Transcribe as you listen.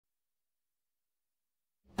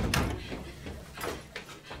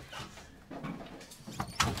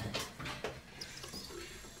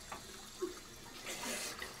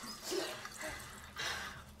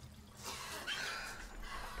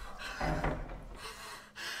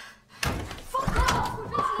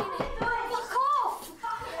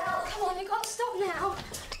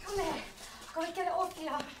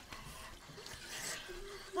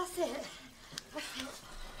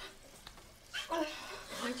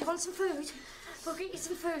you want some food? We'll get you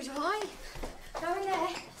some food, all right? Go in there.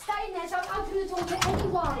 Stay in there. Don't open the door to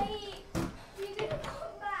anyone. Hey, you're gonna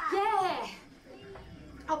come back? Yeah.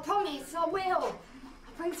 I promise, I will. I'll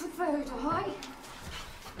bring some food, all right?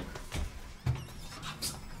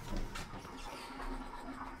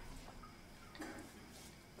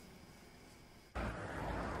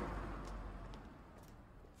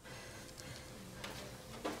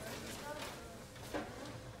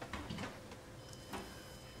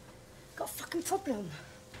 Got a fucking problem.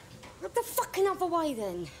 Look the fucking other way,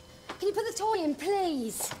 then. Can you put the toy in,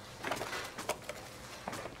 please?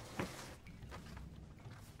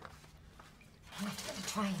 We have to get the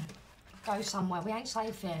train. Go somewhere. We ain't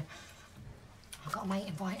safe here. I've got a mate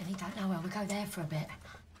in Brighton. He don't know where. We go there for a bit.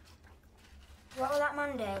 What will that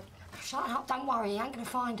man do? Shut up. Don't worry. He ain't gonna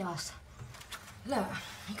find us. Look,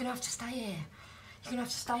 you're gonna have to stay here. You're gonna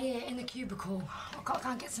have to stay here in the cubicle. I've got to go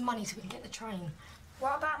and get some money so we can get the train.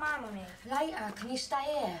 What about my money? Later. Can you stay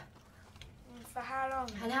here? For how long?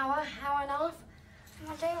 An hour? Hour and a half?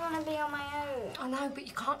 I don't want to be on my own. I know, but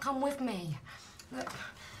you can't come with me. Look,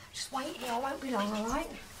 just wait here. I won't be long, all right?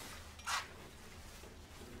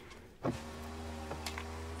 All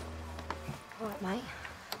right, mate.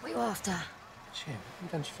 What are you after? Jim, what have you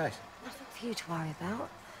done to your face? Nothing for you to worry about.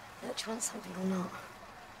 Look, do you want something or not?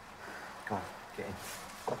 Go on, get in.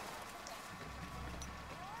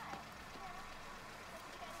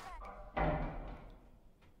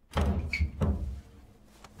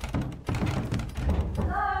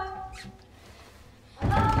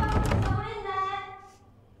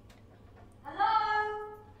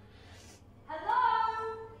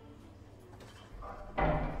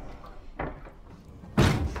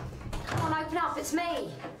 It's me.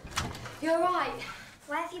 You all right?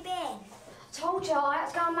 Where have you been? I told you, I had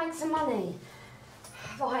to go and make some money.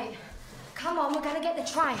 Right, come on, we're gonna get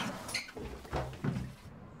the train.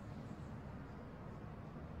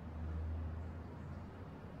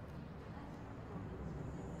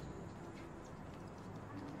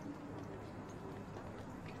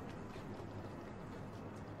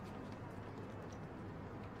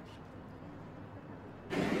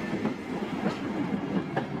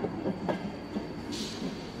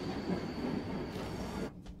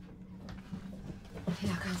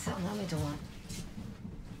 Yeah, I can't sit on that middle one.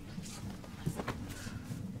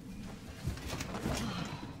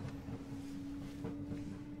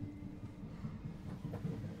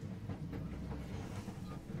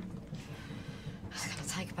 It's gonna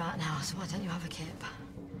take about an hour, so why don't you have a kip?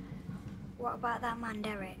 What about that man,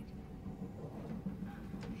 Derek?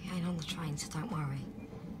 He ain't on the train, so don't worry.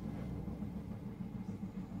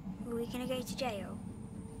 Are we gonna go to jail?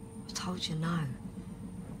 I told you no.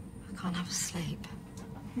 I can't have a sleep.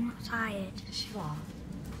 I'm not tired. Yes, you are.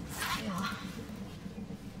 You are.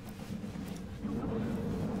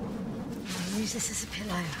 I'll use this as a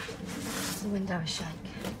pillow. The window is shake.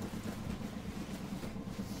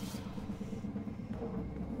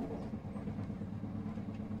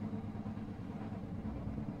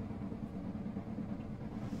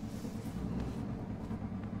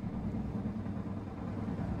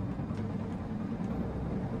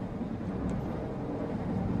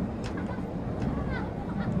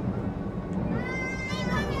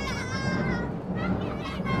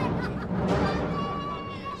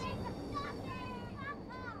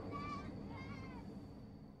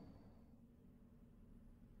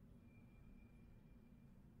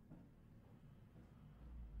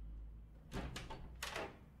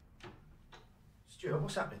 Stuart,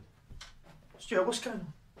 what's happening? Stuart, what's going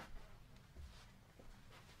on?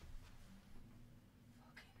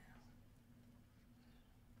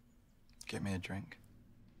 Get me a drink.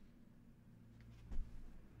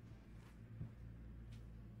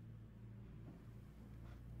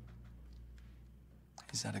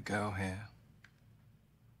 Is that a girl here?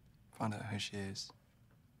 Find out who she is.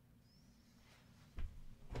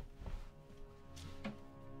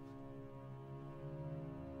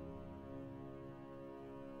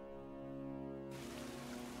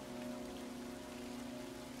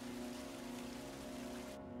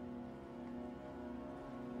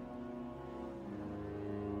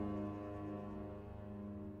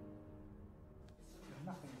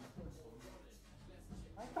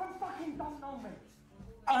 Don't know me.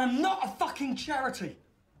 I'm not a fucking charity.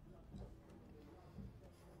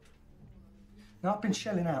 Now, I've been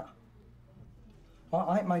shelling out.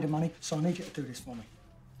 I ain't made of money, so I need you to do this for me.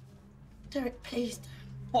 Derek, please don't.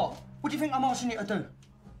 What? What do you think I'm asking you to do?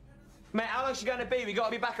 Mate, how long's she going to be? We got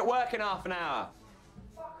to be back at work in half an hour.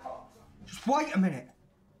 Fuck off. Just wait a minute.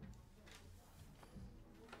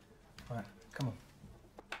 Right, come on.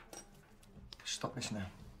 Stop this now.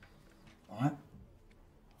 All right?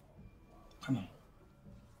 Come on.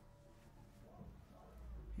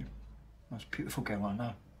 You're the most beautiful girl I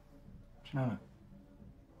know. Do you know that?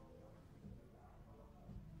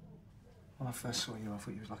 When I first saw you, I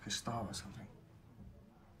thought you was like a star or something.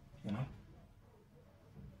 You know?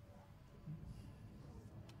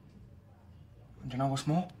 And do you know what's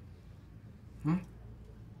more?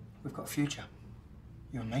 We've got a future.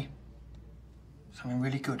 You and me. Something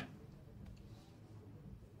really good. Do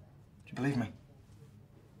you believe me?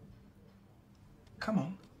 Come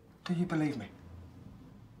on. Do you believe me?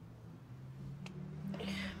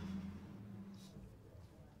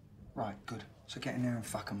 Right, good. So get in there and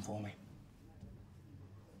fuck them for me.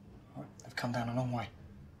 All right? They've come down a long way.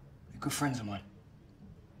 They're good friends of mine.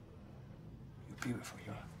 You're beautiful,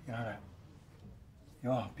 you are. You know that?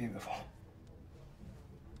 You are beautiful.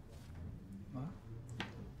 What?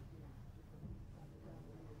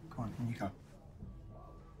 Go on, in you go.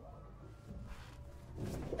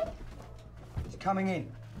 He's coming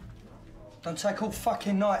in. Don't take all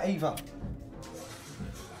fucking night either.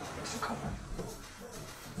 Come on.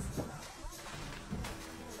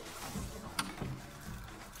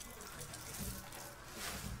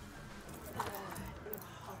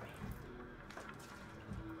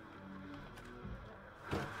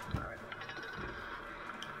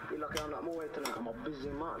 You're lucky I'm not away tonight. I'm a busy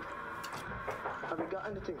man. Have you got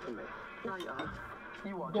anything for me? No, you are.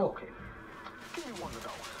 You are joking. Give me one of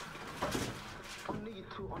those. I need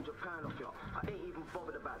 £200 off you. I ain't even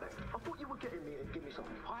bothered about that. I thought you were getting me and give me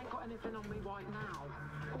something. I ain't got anything on me right now.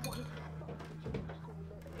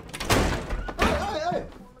 Hey!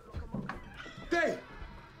 Dave!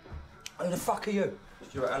 Who the fuck are you?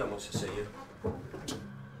 Stuart Allen wants to see you.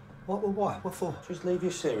 What? Well, why? What for? Just leave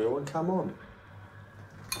your cereal and come on.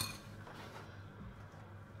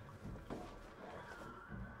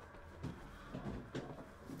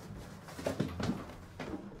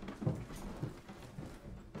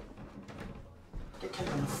 Get Kate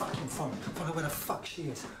on the fucking phone. Find out where the fuck she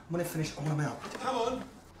is. When they finish, I want them out. Come on.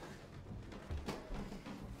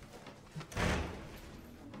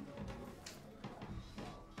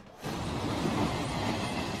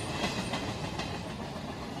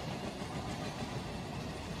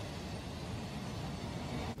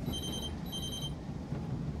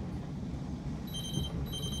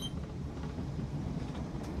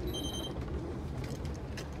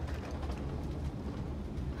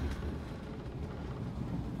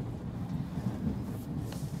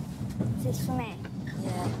 Is this for me?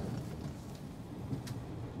 Yeah.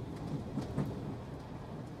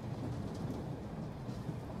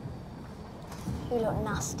 You look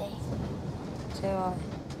nasty. Do I?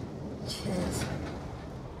 Cheers.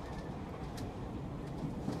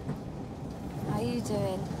 How you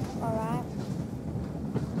doing? All right.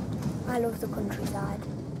 I love the countryside.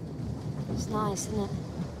 It's nice, isn't it?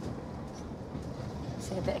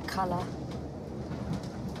 See a bit of colour.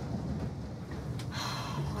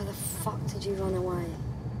 Why the fuck did you run away?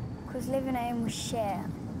 Because living at home was shit.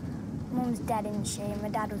 Mum's dead, isn't she? And my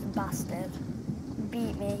dad was a bastard. He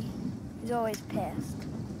beat me. He was always pissed.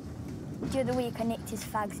 The other week I nicked his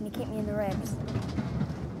fags and he kicked me in the ribs.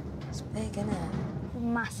 It's big, isn't it? It was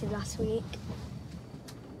massive last week.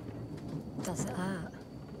 Does it hurt?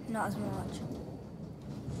 Not as much.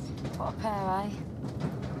 What a pair, eh?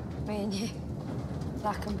 Me and you.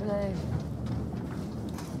 Black and blue.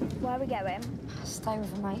 Where are we going? Stay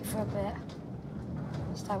with a mate for a bit.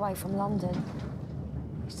 Stay away from London.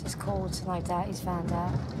 He's just called, so no doubt he's found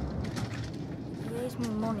out. Here's my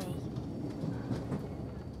money.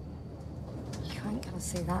 You ain't gonna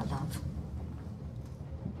see that, love.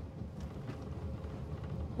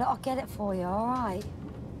 Look, I'll get it for you, all right?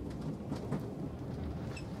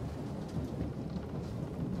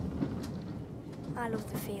 I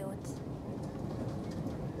love the fields.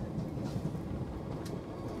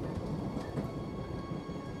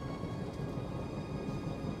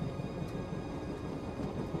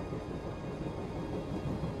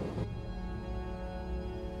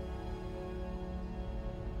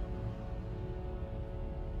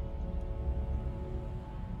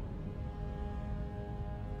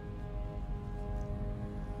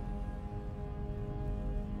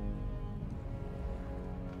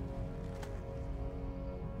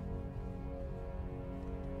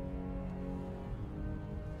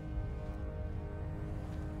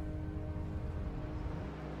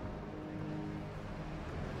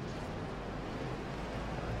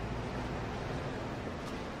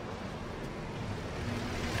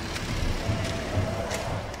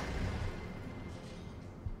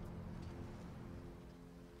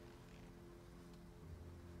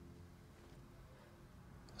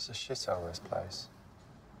 It's a shithole, this place.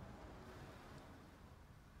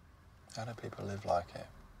 How do people live like it?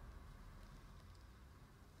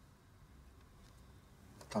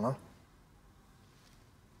 Don't know.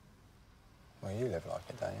 Well, you live like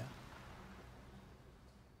it, don't you?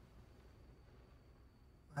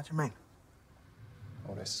 How do you mean?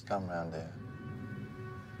 All this scum round here.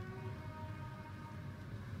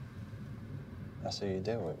 That's who you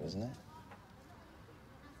deal with, isn't it?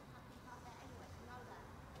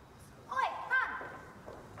 Oi, hun!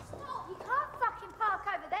 Stop! You can't fucking park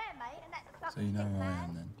over there, mate, and that's fucking So you know big who I man.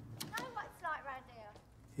 am, then? You know what it's like round here.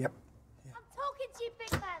 Yep. I'm talking to you,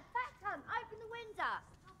 big man. Fact, hun, open the window.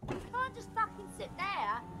 You can't just fucking sit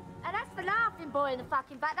there. And that's the laughing boy in the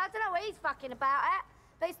fucking back. I don't know what he's fucking about at,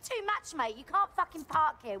 but it's too much, mate. You can't fucking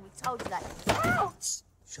park here. We told you that. Ouch!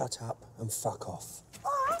 Shut up and fuck off.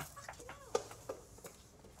 All right, fucking hell.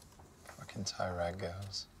 Fucking toe rag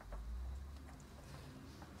girls.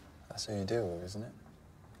 That's who you deal with, isn't it?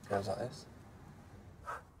 Girls like this?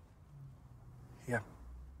 Yeah.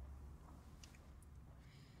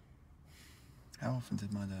 How often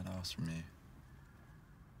did my dad ask from you?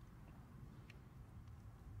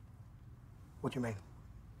 What do you mean?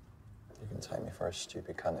 You can take me for a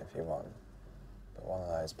stupid cunt if you want, but one of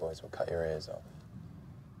those boys will cut your ears off.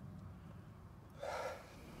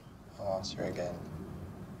 I'll ask you again.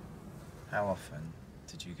 How often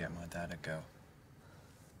did you get my dad a girl?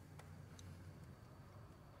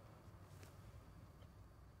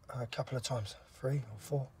 A couple of times. 3 or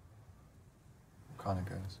 4. What kind of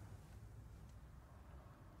girls?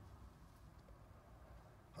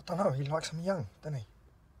 I don't know. He likes them young, doesn't he?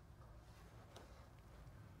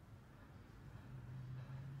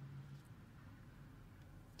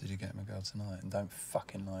 Did you get him a girl tonight? And don't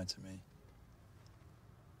fucking lie to me.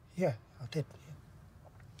 Yeah, I did.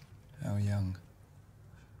 Yeah. How young?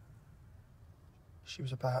 She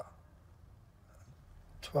was about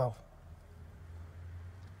 12.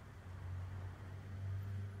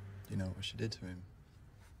 Do you know what she did to him?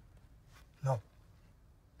 No.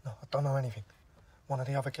 No, I don't know anything. One of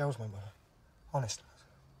the other girls went with her. Honest.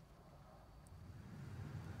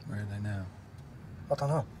 Where are they now? I don't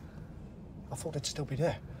know. I thought they'd still be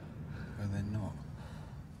there. Well, they're not.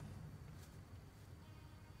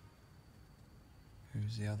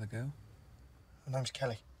 Who's the other girl? Her name's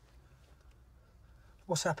Kelly.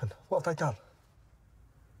 What's happened? What have they done?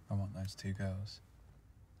 I want those 2 girls.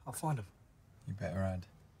 I'll find them. You better add.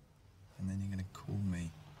 And then you're gonna call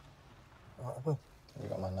me. All right, I will. Have you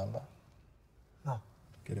got my number? No.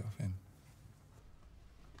 Get it off him.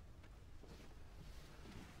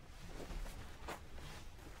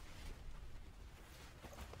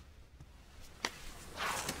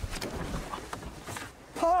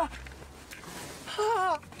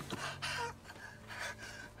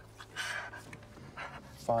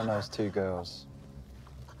 Find those 2 girls.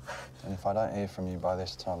 And if I don't hear from you by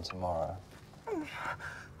this time tomorrow,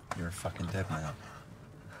 you're a fucking dead man.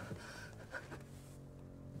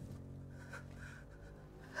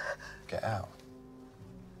 Get out.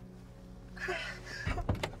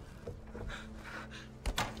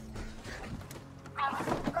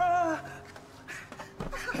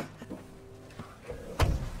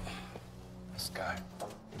 Let's go.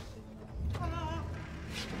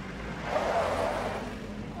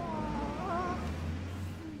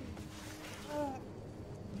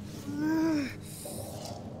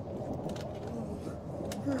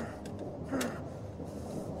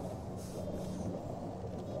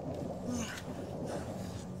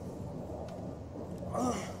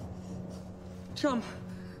 Chum,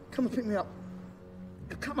 come and pick me up.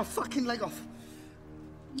 Cut my fucking leg off.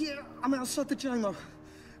 Yeah, I'm outside the JMO.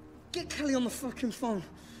 Get Kelly on the fucking phone.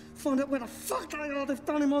 Find out where the fuck they are. They've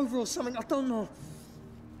done him over or something. I don't know.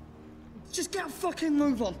 Just get a fucking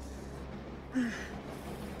move on.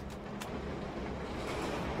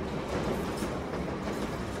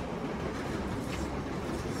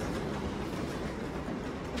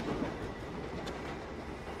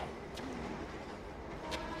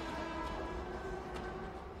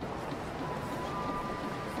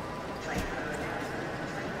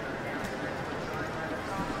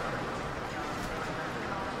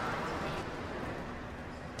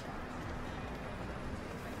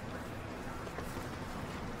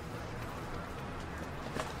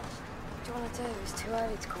 What do you want to do? It's too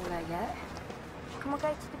early to call her yet. Can we go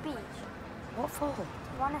to the beach? What for?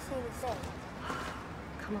 I want to see the sea.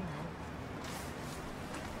 Come on then.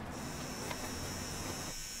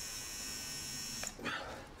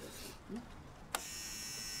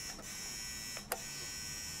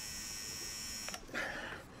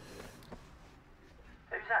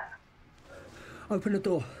 Who's that? Open the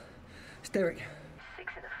door. It's Derek.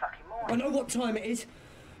 6 in the fucking morning. I know what time it is.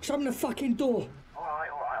 Just open the fucking door. All right,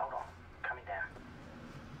 hold on.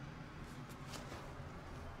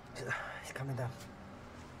 He's coming down.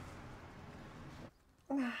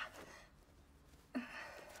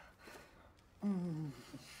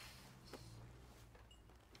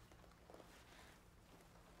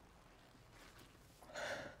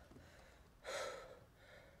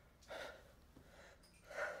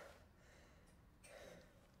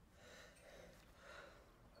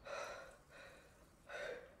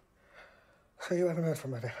 So you haven't heard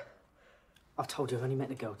from her then? I've told you I've only met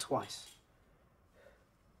the girl twice.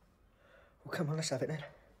 Well, come on, let's have it then.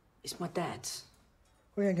 It's my dad's.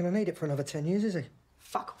 Well, he ain't gonna need it for another 10 years, is he?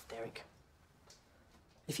 Fuck off, Derek.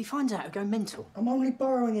 If he finds out, he'll go mental. I'm only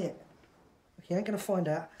borrowing it. He ain't gonna find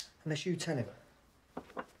out unless you tell him. I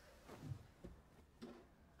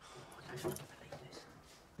don't fucking believe this.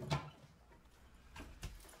 What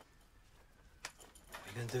are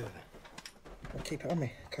you gonna do with it? I'll keep it on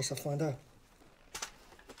me, in case I find out.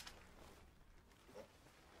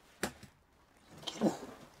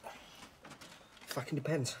 Fucking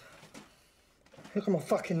depends. Look at my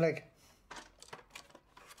fucking leg.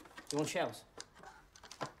 You want shells?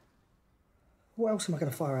 What else am I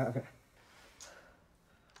gonna fire out of it?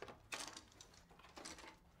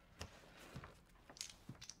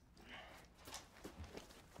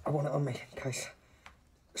 I want it on me, in case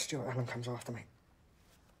Stuart Allen comes after me.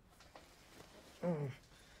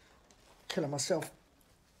 Killing myself.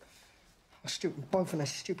 I'm stupid. Both of their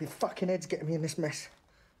stupid fucking heads getting me in this mess.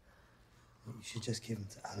 You should just give him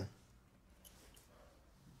to Alan.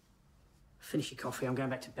 Finish your coffee, I'm going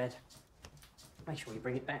back to bed. Make sure you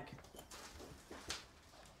bring it back.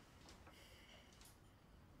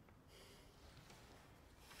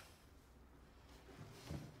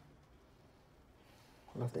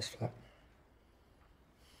 I love this flat.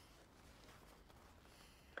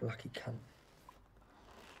 Lucky cunt.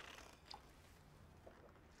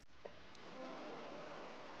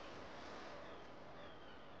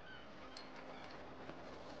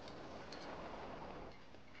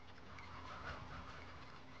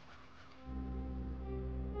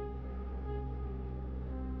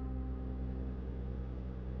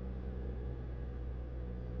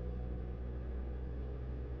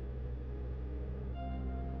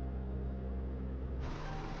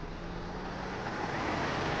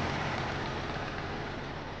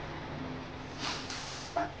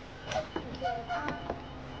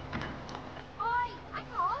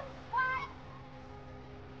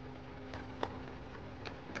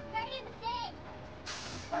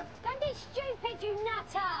 You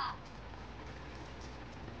nutter!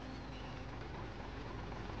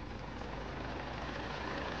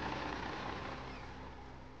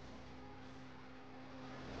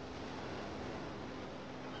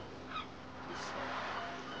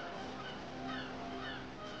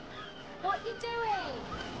 What you doing?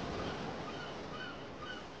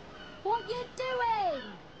 What you doing?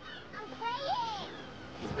 I'm praying.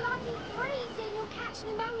 It's bloody freezing. You'll catch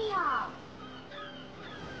pneumonia.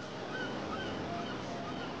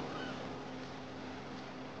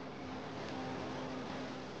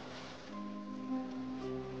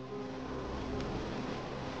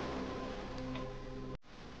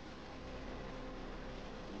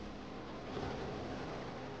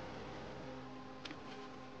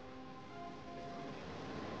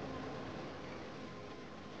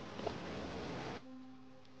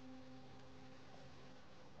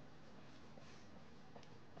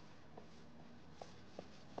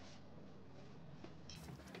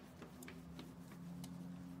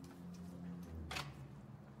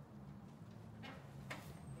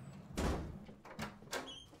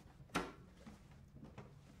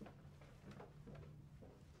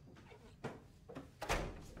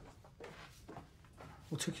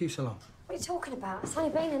 What took you so long? What are you talking about? It's only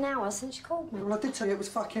been an hour since you called me. Well, I did tell you it was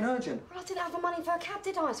fucking urgent. Well, I didn't have the money for a cab,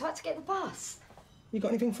 did I? So I had to get the bus. You got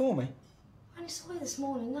anything for me? I only saw you this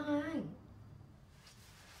morning. No, I ain't.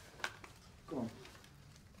 Go on.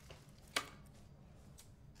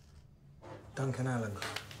 Duncan Allen.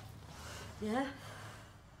 Yeah?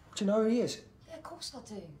 Do you know who he is? Yeah, of course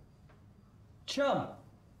I do. Chum!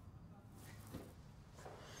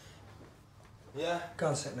 Yeah? Go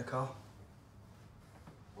and sit in the car.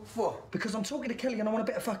 What for? Because I'm talking to Kelly and I want a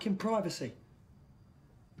bit of fucking privacy.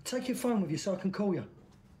 Take your phone with you so I can call you.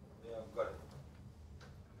 Yeah, I've got it.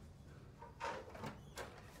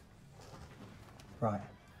 Right.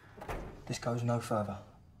 This goes no further,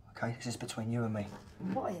 okay? This is between you and me.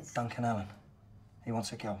 What is? Duncan Allen. He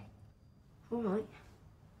wants a girl. All right.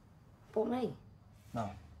 What, me? No.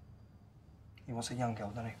 He wants a young girl,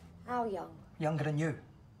 doesn't he? How young? Younger than you.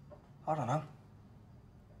 I don't know.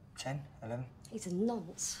 10, 11. He's a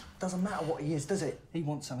nonce. Doesn't matter what he is, does it? He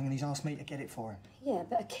wants something and he's asked me to get it for him. Yeah,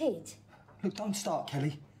 but a kid. Look, don't start,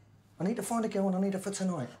 Kelly. I need to find a girl and I need her for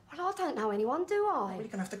tonight. Well, I don't know anyone, do I? Well, you're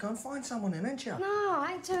gonna have to go and find someone then, ain't you? No,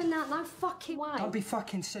 I ain't doing that, no fucking way. Don't be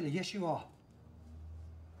fucking silly. Yes, you are.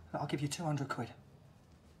 Look, I'll give you 200 quid.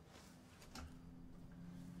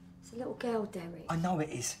 It's a little girl, Derek. I know it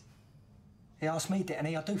is. He asked me, didn't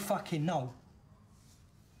he? I do fucking know.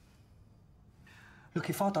 Look,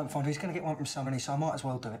 if I don't find her, he's gonna get one from somebody, so I might as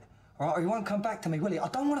well do it. All right, or he won't come back to me, will he? I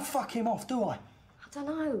don't want to fuck him off, do I? I don't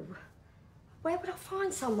know. Where would I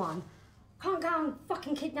find someone? Can't go and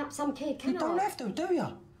fucking kidnap some kid, can I? You don't have to, do you?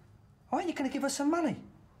 All right, you're gonna give us some money.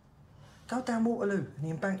 Go down Waterloo in the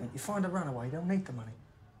embankment. You find a runaway, they'll need the money.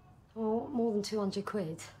 Oh, more than 200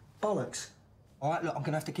 quid. Bollocks. All right, look, I'm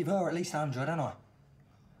gonna have to give her at least 100, ain't I? I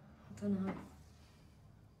don't know.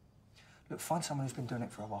 Look, find someone who's been doing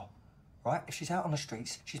it for a while. Right? If she's out on the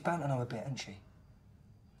streets, she's bound to know a bit, isn't she?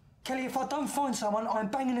 Kelly, if I don't find someone, I'm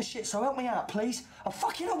banging the shit, so help me out, please. I've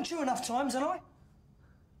fucking helped you enough times, haven't I?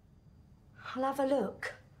 I'll have a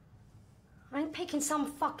look. I ain't picking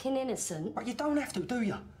some fucking innocent. Right, you don't have to, do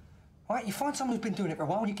you? Right, you find someone who's been doing it for a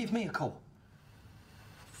while and you give me a call.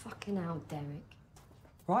 Fucking hell, Derek.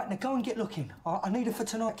 Right, now go and get looking. I need her for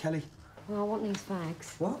tonight, Kelly. Well, I want these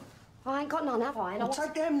fags. What? I ain't got none, have I? And Well,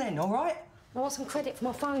 take them then, all right? I want some credit for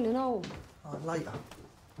my phone and all. All right, later.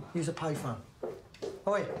 Use a payphone.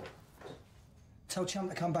 Oi. Tell Chump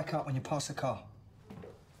to come back up when you pass the car.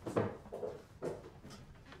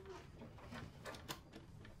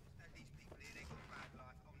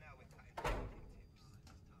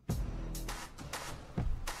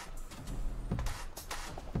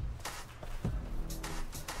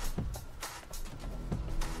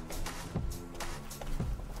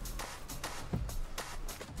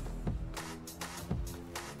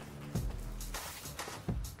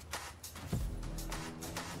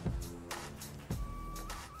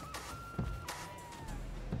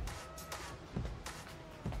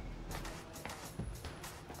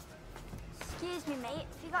 Excuse me, mate.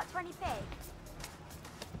 Have you got 20p?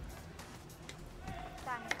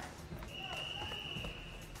 Thanks.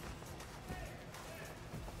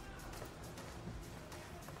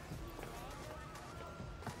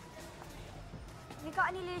 Have you got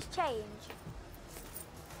any loose change?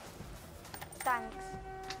 Thanks.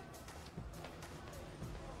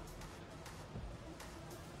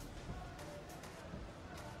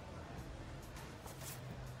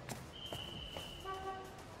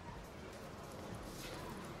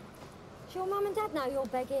 Does your mum and dad know you're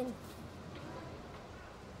begging?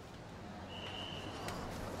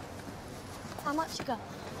 How much you got?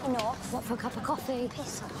 Enough. What, for a cup of coffee?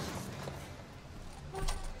 Piss off.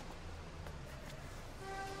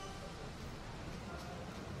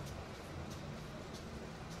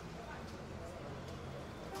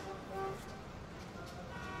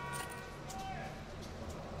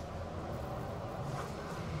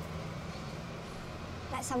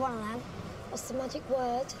 Let's have one of them. What's the magic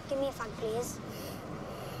word? Give me a fag, please.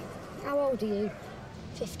 How old are you?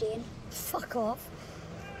 15. Fuck off.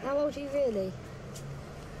 How old are you really?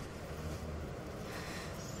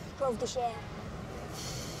 12 this year.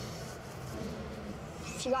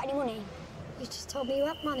 Have you got any money? You just told me you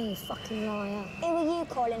had money, you fucking liar. Who are you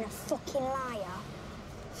calling a fucking liar?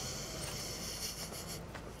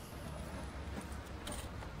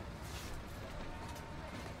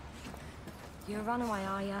 You're a runaway,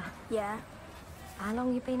 are you? Yeah, How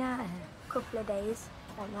long you been out here? couple of days.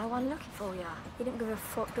 What, no one looking for you? He don't give a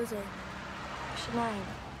fuck, does he? What's your name?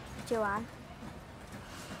 Joanne,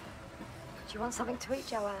 Do you want something to eat,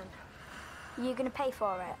 Joanne? you gonna pay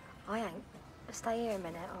for it? I ain't. Let's stay here a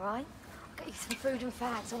minute, all right? I'll get you some food and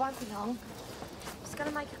fags. I won't be long. I'm just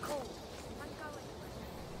gonna make a call. Don't go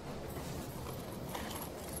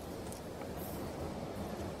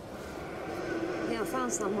anywhere. Yeah, I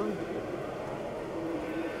found someone.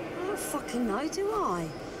 I don't fucking know, do I?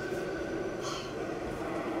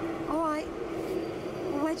 All right.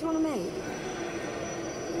 Well, where do you want to meet?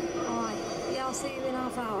 All right. Yeah, I'll see you in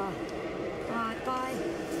half hour. All right, bye.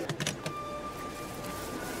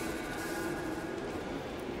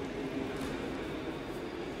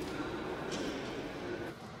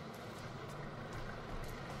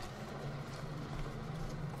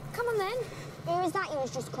 Come on then. Who was that you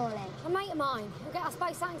was just calling? A mate of mine. We'll get us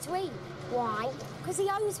both something to eat. Why? Because he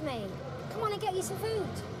owes me. Come on and get you some food.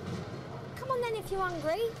 Come on then if you're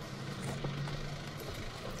hungry.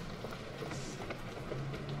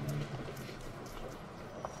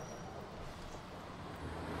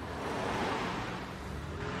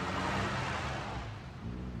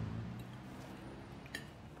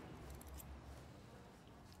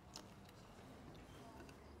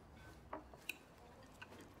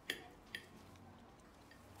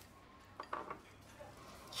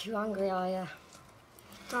 You hungry, are you?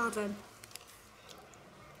 Darling,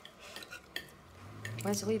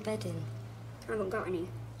 Where's the wee bedding? I haven't got any.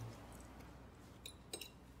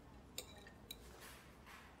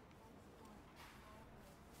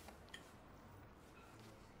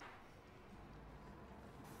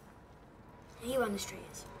 Are you on the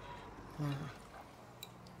streets? Nah.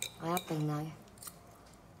 I have been, though.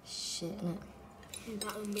 Shit, innit? And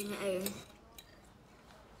that one being at home.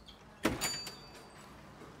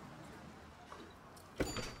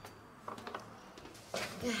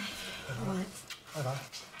 All right. Hello.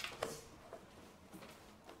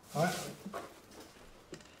 All right.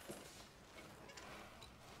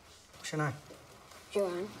 What's your name?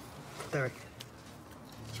 Joanne. Derek.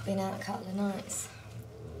 She's been out a couple of nights.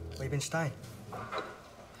 Where you been staying?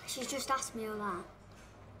 She's just asked me all that.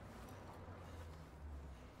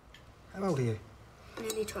 How old are you?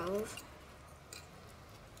 Nearly 12. Do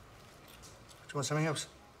you want something else?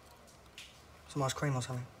 Some ice cream or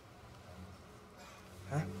something?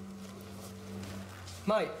 Huh?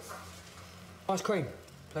 Mate, ice cream,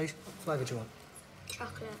 please. What flavour do you want?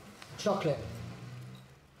 Chocolate. Chocolate.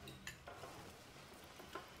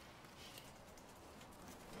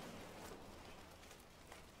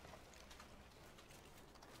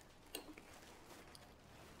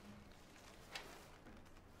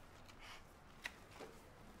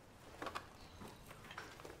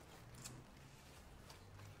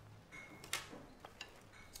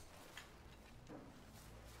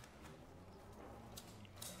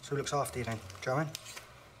 Who looks after you then, Joanne?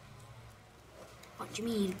 What do you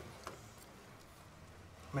mean?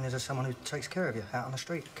 I mean, is there someone who takes care of you out on the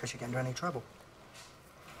street in case you get into any trouble?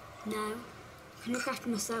 No. I can look after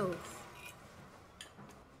myself.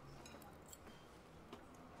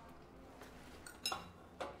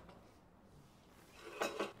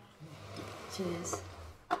 Cheers.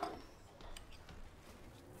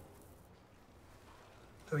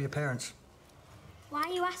 Who are your parents? Why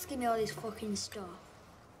are you asking me all this fucking stuff?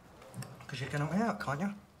 Because you can help me out, can't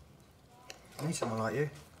you? I need someone like you.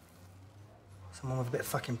 Someone with a bit of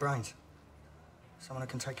fucking brains. Someone who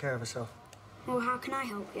can take care of herself. Well, how can I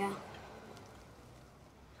help you?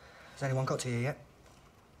 Has anyone got to you yet?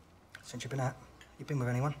 Since you've been out? You been with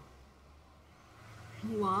anyone?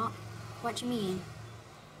 What? What do you mean?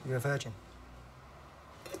 You're a virgin.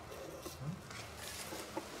 Do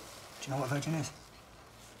you know what a virgin is?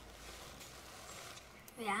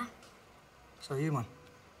 Yeah. So are you one?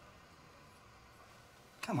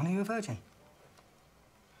 Come on, are you a virgin?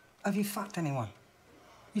 Have you fucked anyone?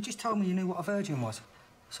 You just told me you knew what a virgin was.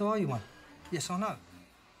 So are you one? Yes or no?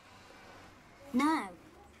 No.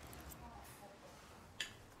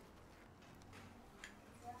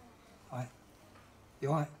 All right. You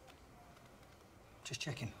all right? Just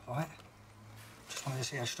checking, all right? Just wanted to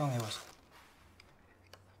see how strong he was.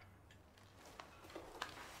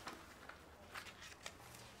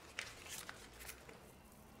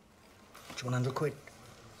 Do you want 100 quid?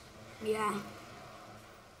 Yeah.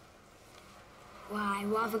 Why?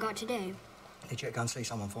 What have I got to do? I need you to go and see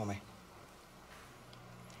someone for me.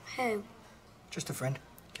 Who? Just a friend.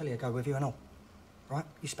 Kelly will go with you and all. Right?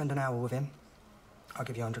 You spend an hour with him, I'll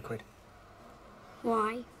give you 100 quid.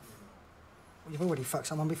 Why? Well, you've already fucked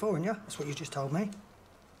someone before, haven't you? That's what you just told me.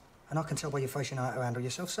 And I can tell by your face you know how to handle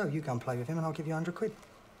yourself, so you go and play with him and I'll give you 100 quid.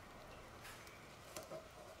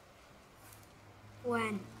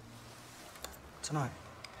 When? Tonight.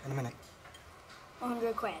 In a minute.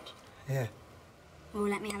 100 quid. Yeah. Well,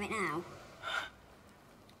 let me have it now.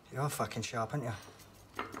 You are fucking sharp, aren't you?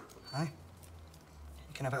 Hey?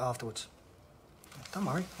 You can have it afterwards. Don't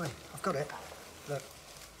worry. Wait, I've got it. Look.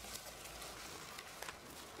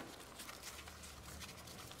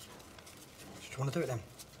 Do you want to do it then? Do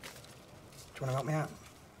you want to help me out?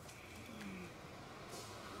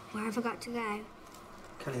 Where have I got to go?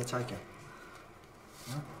 Kelly will take it.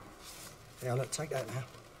 Huh? Yeah, look, take that now.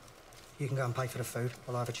 You can go and pay for the food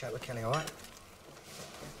while I have a chat with Kelly, all right?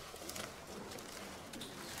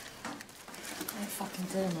 I ain't fucking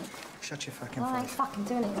doing it. Shut your fucking I ain't face. fucking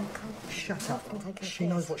doing it. I Shut up. taking She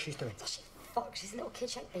knows what she's doing. Fuck, she's a little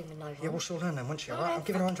kid, she ain't beaming over. Yeah, we'll sort her then, won't she, all right? No, I'm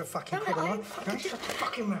giving her 100 fucking no, quid, all I right? ain't fucking Don't shut your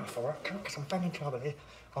fucking mouth, all right? Because I'm banging trouble here,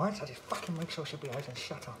 all right? So just fucking make sure she behaves and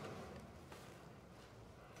shut up.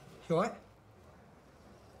 You all right?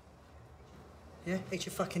 Yeah? Eat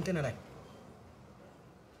your fucking dinner then.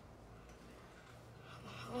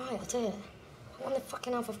 All right, I'll do it. I want the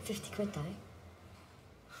fucking other 50 quid, though.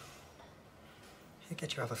 You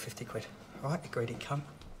get your other 50 quid, all right, you greedy cunt?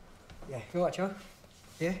 Yeah, you all right, Joe?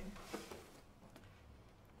 Yeah?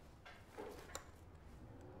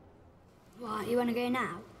 What, you want to go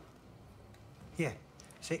now? Yeah.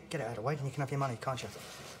 See, get it out of the way, then you can have your money, can't you?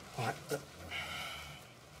 All right, look.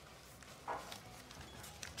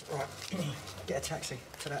 Right, get a taxi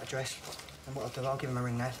to that address, and what I'll do, I'll give him a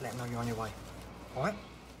ring there to let him know you're on your way. All right?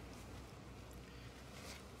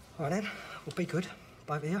 All right then, well, be good,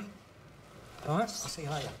 both of you. All right, I'll see you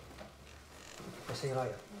later. I'll see you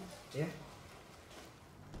later. Yeah?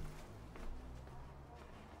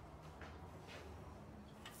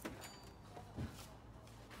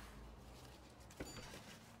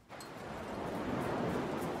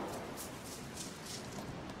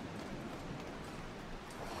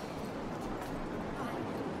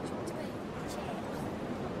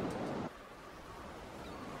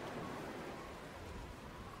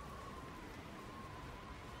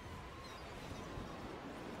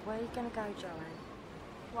 Where are you going to go, Joanne?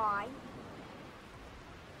 Why?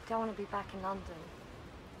 Don't want to be back in London.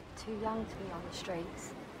 Too young to be on the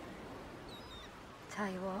streets. Tell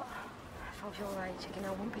you what, if I was your age again, I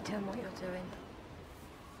wouldn't be doing what you're doing.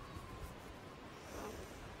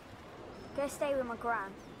 Go stay with my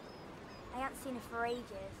gran. I haven't seen her for ages.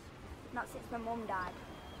 Not since my mum died.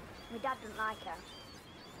 My dad didn't like her.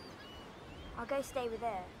 I'll go stay with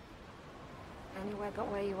her. Anywhere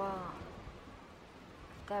but where you are.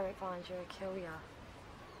 If Derek finds you, he'll kill you.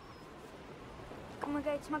 Can we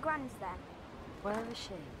go to my gran's then? Where is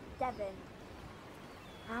she? Devon.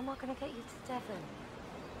 How am I going to get you to Devon?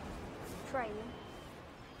 Train.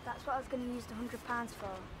 That's what I was going to use the £100 for.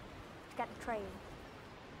 To get the train.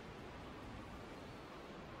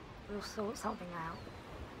 We'll sort something out.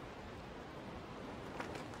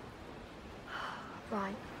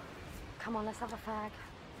 Right. Come on, let's have a fag.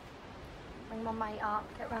 Bring my mate up,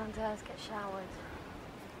 get round hers, get showered.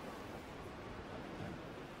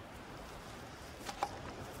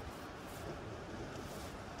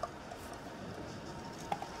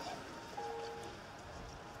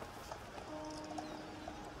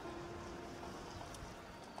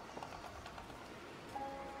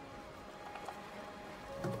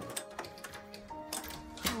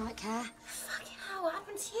 All right, Care. Fucking hell, what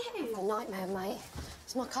happened to you? It's a nightmare, mate.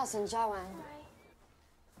 It's my cousin, Joanne.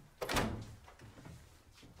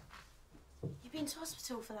 You've been to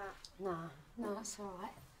hospital for that? No, that's all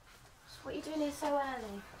right. So what are you doing here so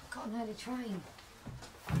early? Got an early train.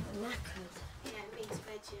 I'm knackered. Yeah, I haven't been to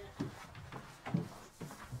bed yet.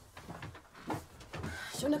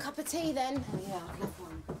 Do you want a cup of tea then? Oh, yeah, I'd love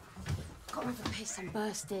one. Got to have a piss, I'm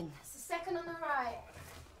bursting. It's the second on the right.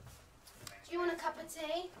 Do you want a cup of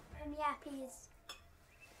tea? Yeah, please.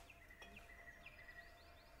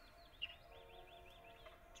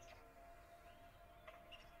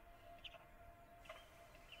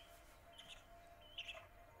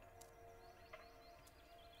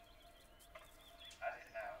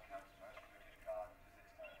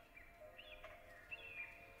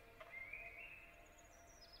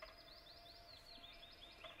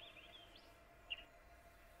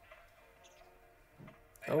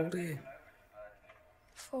 How old are you?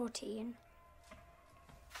 14.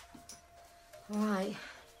 All right.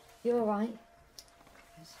 You all right?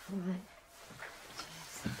 It's all right.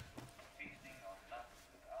 Cheers.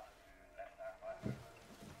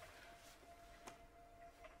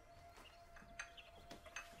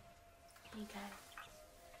 Here you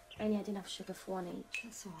go. Only had enough sugar for one each.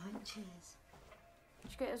 That's all right. Cheers.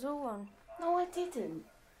 Did you get us all one? No, I didn't.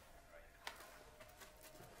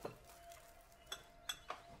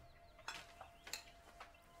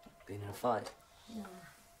 Been in a fight? No.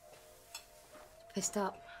 Pissed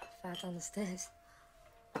up. Fell down the stairs.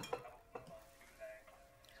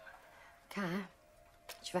 Kat,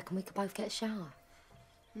 do you reckon we could both get a shower?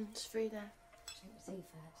 It's through there. Drink the tea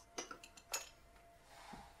first.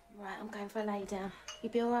 Right, I'm going for a lay down. You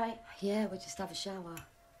be all right? Yeah, we'll just have a shower.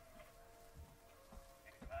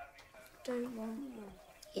 Don't want you.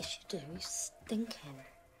 Yes, you do. You're stinking.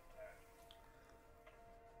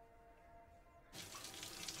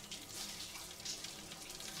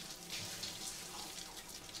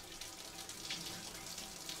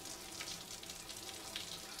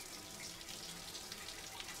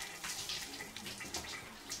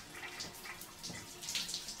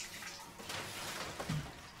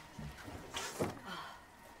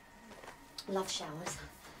 Love showers.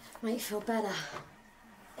 Make you feel better.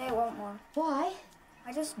 Don't want one. Why?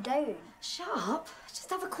 I just don't. Shut up. Just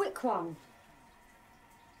have a quick one.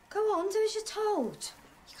 Go on, do as you're told.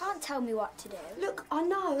 You can't tell me what to do. Look, I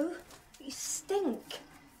know. But you stink.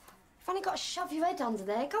 You've only got to shove your head under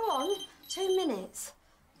there. Go on. 2 minutes.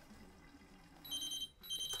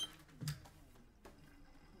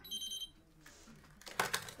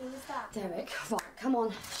 Who's that? Derek, right, come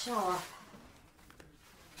on. Shower.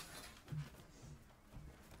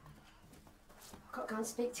 I've got to go and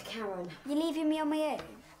speak to Karen. You leaving me on my own?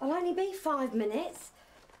 I'll only be 5 minutes.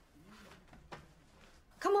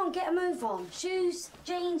 Come on, get a move on. Shoes,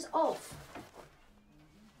 jeans, off.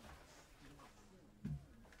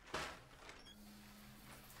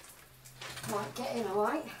 Right, get in, all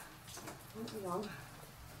right? Won't be long.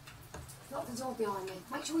 Lock the door behind me.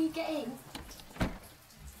 Make sure you get in.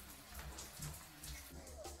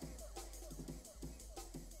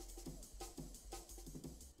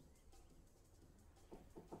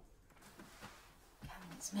 Karen,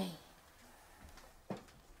 it's me.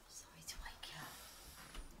 Sorry to wake you up.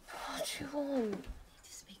 What do you want? I need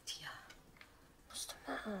to speak to you. What's the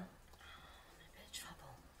matter? I'm in a bit of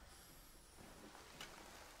trouble.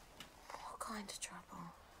 What kind of trouble?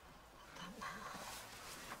 Don't matter.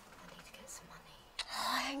 I need to get some money.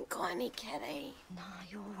 Oh, I ain't got any, Kelly. No,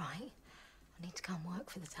 you're all right. I need to go and work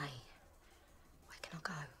for the day. Where can I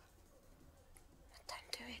go?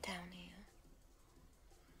 Don't do it down here.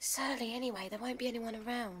 It's early anyway, there won't be anyone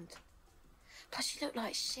around. Plus, you look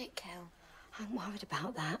like shit, Kel. I ain't worried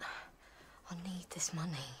about that. I need this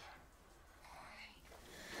money.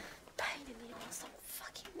 Pain in the arse, I'm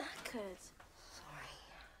fucking knackered. Sorry.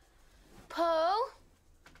 Paul?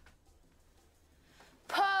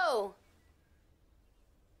 Paul!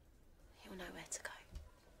 You'll know where to go.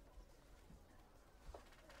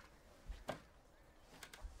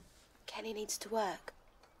 Kenny needs to work.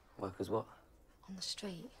 Work as what? On the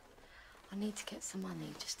street. I need to get some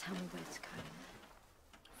money. Just tell me where to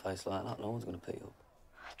go. Face like that, no one's going to pick you up.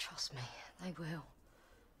 Trust me, they will.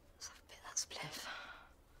 Let's have a bit of that spliff.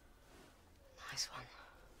 Nice one.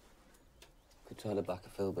 Could try the back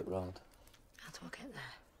of Philbert Road. How do I get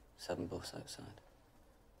there? 7 bus outside.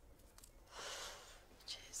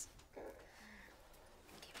 Cheers.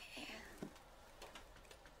 Give it here.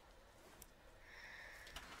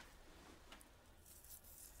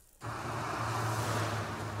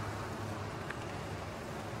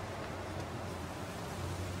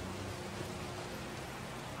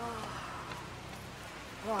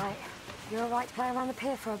 Right. You're all right to play around the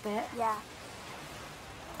pier for a bit? Yeah.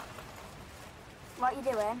 What you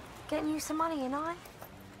doing? Getting you some money, ain't I?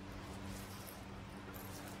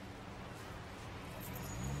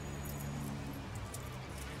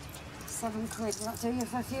 £7. Will that do you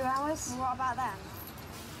for a few hours? What about them?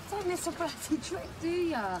 Don't miss a bloody trick, do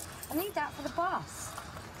ya? I need that for the bus.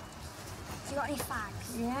 You got any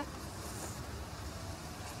fags? Yeah.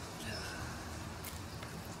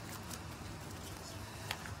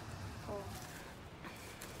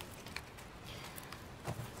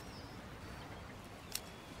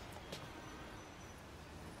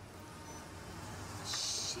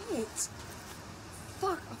 Shit!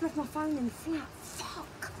 Fuck, I've left my phone in the flat.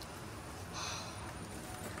 Fuck!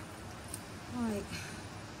 Right.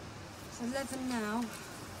 It's 11 now.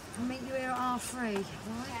 I'll meet you here at 3:30, right? Okay.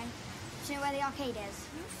 Do you know where the arcade is?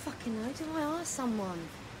 I don't fucking know. Do I ask someone?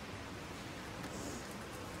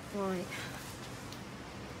 Right.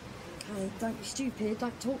 Okay, don't be stupid.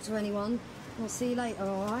 Don't talk to anyone. I'll see you later,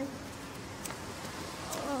 all right?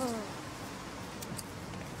 Oh.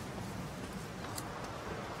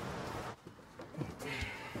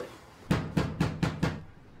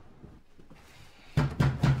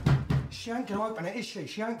 She ain't gonna open it, is she?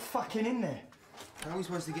 She ain't fucking in there. How are we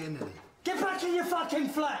supposed to get in there? Get back in your fucking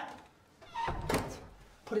flat!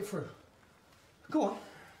 Put it through. Go on.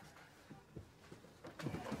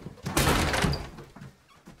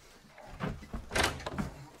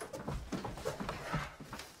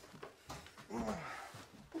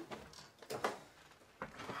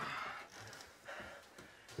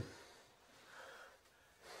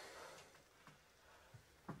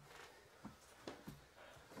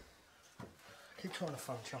 Keep trying to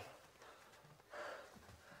phone, chum.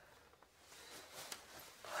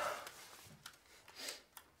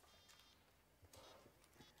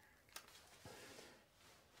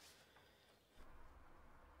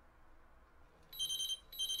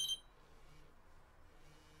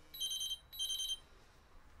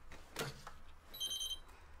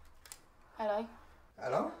 Hello?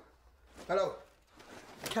 Hello? Hello?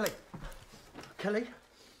 Kelly. Kelly?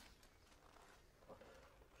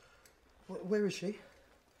 Where is she?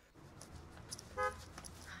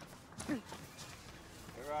 You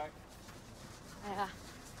right? Yeah,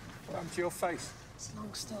 What happened to your face? it's a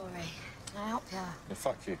long story. Can I help you? Yeah,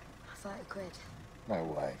 fuck you. 30 quid. No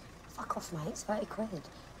way. Fuck off, mate. It's 30 quid.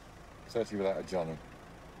 30 without a Johnny.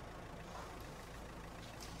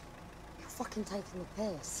 You're fucking taking the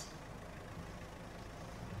piss.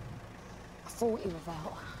 I thought you were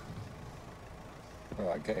out. All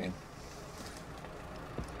right, get in.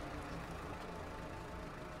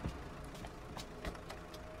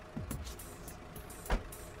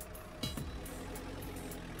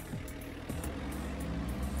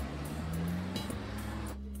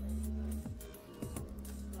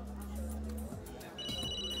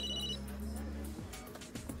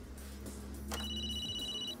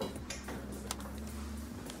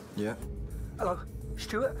 Yeah? Hello,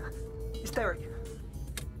 Stuart. It's Derek.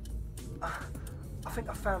 I think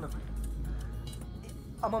I found them.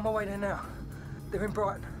 I'm on my way there now. They're in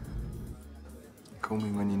Brighton. Call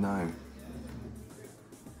me when you know.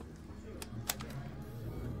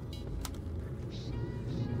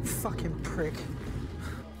 Fucking prick.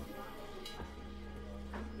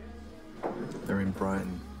 They're in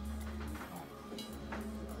Brighton.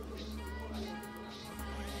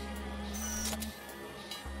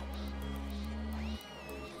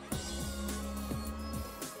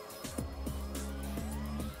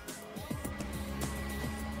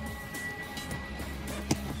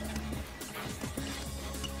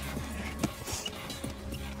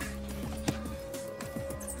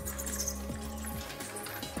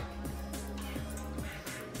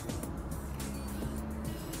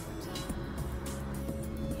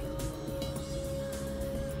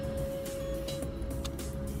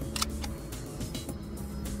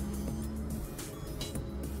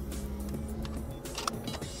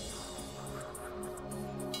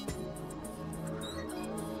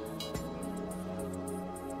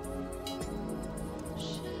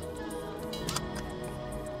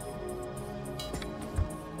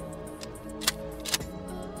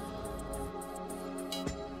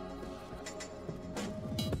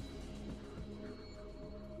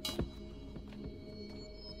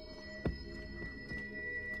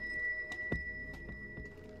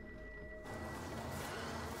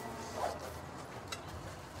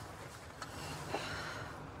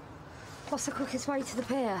 What's the quickest way to the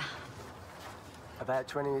pier? About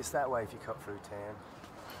 20 minutes that way if you cut through town.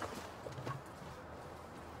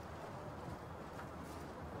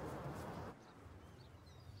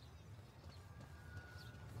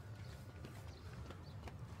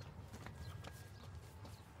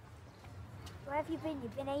 Where have you been?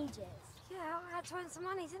 You've been ages. Yeah, I had to earn some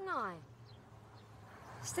money, didn't I?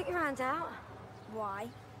 Stick your hand out. Why?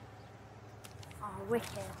 Oh,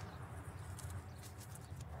 wicked.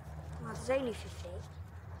 Well, there's only 50.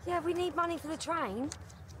 Yeah, we need money for the train.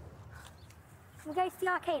 Can we go to the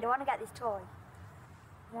arcade? I want to get this toy.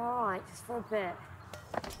 All right, just for a bit.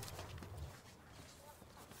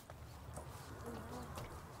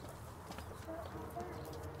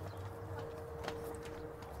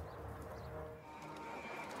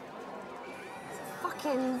 It's a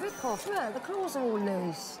fucking rip-off. Look, the claws are all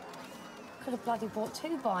loose. Could have bloody bought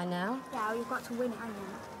two by now. Yeah, well, you've got to win it, haven't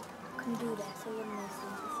you? Couldn't do this, so you're lose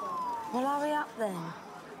things. Well, hurry up then.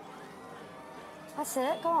 That's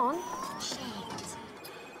it, go on. Shit.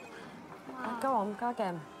 Go on, go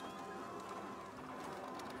again.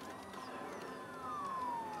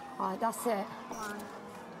 Right, that's it. One.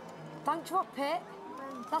 Don't drop it.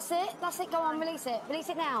 That's it, go on, release it. Release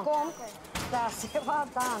it now. Go on. Okay. That's it, well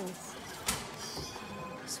done.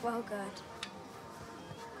 It's well good.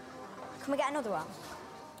 Can we get another one?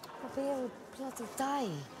 It'll be here a bloody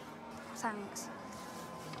day. Thanks.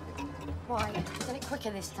 Right, get it quicker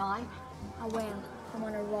this time. I will. I'm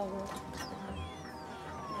on a roll.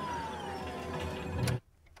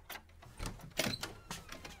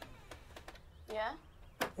 Yeah?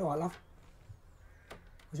 You all right, love?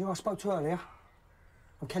 Was you who I spoke to earlier?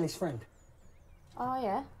 I'm Kelly's friend. Oh,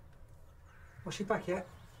 yeah? Was she back yet?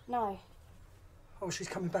 No. Oh, she's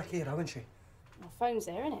coming back here, though, isn't she? My phone's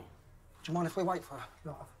there, isn't it? Do you mind if we wait for her?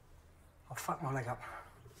 Look, I'll fuck my leg up.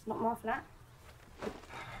 It's not my flat.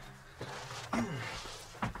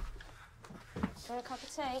 For a cup of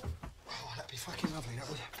tea? Oh, that'd be fucking lovely, that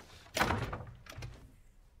would.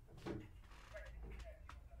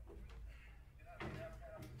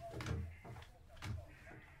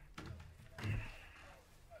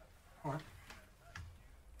 All right.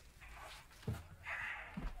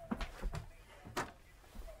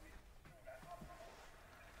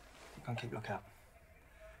 Go and keep lookout.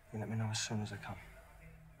 You let me know as soon as they come.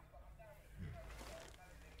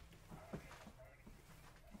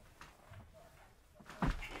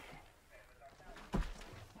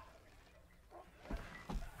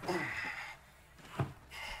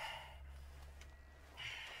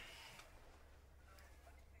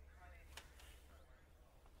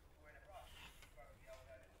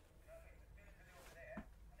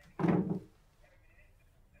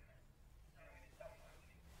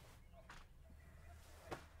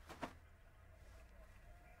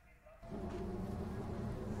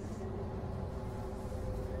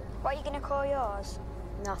 What are you going to call yours?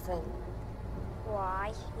 Nothing.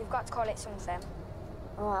 Why? You've got to call it something.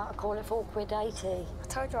 All right, I'll call it £4.80. I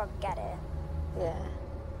told you I'd get it. Yeah,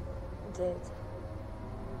 I did.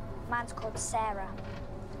 Mine's called Sarah.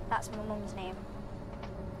 That's my mum's name.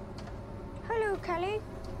 Hello, Kelly.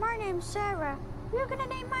 My name's Sarah. You're going to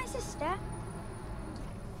name my sister?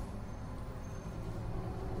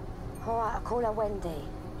 All right, I'll call her Wendy.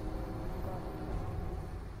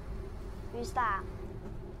 Who's that?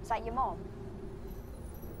 Is that your mom?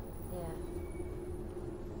 Yeah.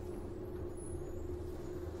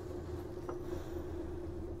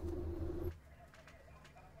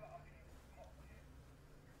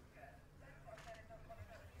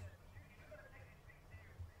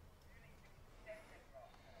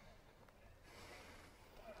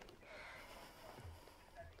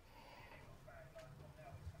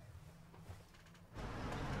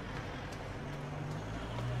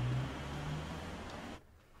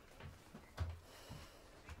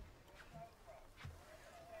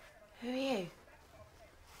 Who are you?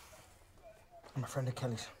 I'm a friend of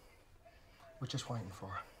Kelly's. We're just waiting for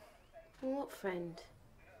her. What friend?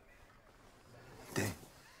 Dee.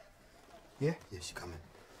 Yeah? Yeah, she's coming.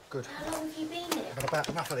 Good. How long have you been here? I've had about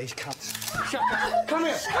enough of these cunts. Shut up! Come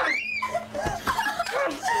here!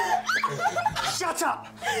 Shut up!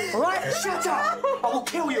 All right? Shut up! I will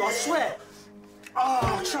kill you, I swear!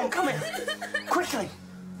 Oh, Sean, come here! Quickly!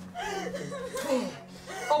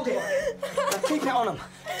 Hold it! Now keep it on him.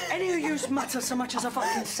 Any of you mutter so much as a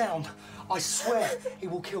fucking sound, I swear he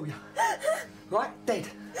will kill you. Right? Dead.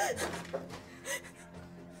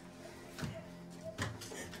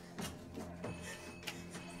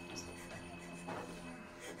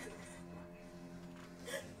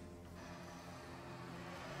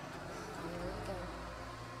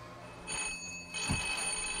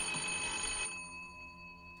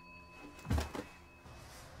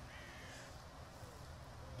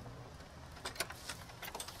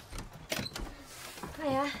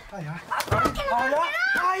 Hiya. Hiya.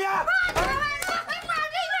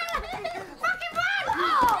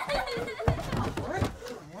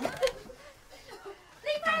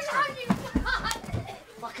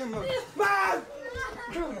 Fucking move. Man!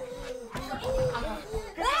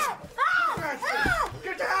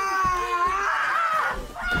 Get down!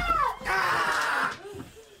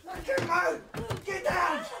 Fucking move! Get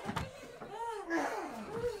down!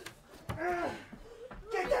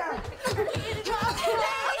 Get down!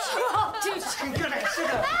 Fucking get it, sit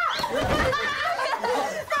down!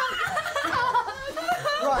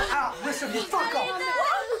 Right, out, listen, you fuck off!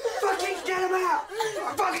 Fucking get him out!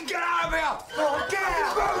 Fucking get out of here! Go on, get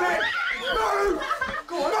out! Move it! Move!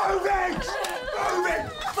 Go on, move it! Move it!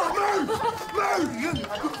 Fuck, move!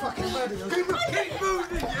 Move! I could fucking murder you. Keep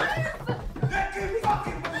moving, yeah? Keep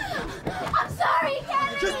fucking moving! I'm sorry,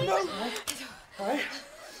 Kelly! Just move! Right?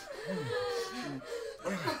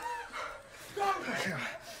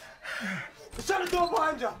 Shut the door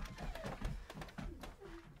behind you!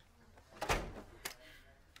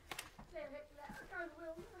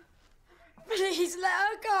 Please let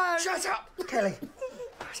her go. Shut up, Kelly.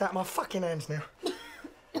 It's out of my fucking hands now.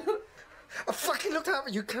 I fucking looked out for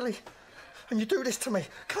you, Kelly. And you do this to me.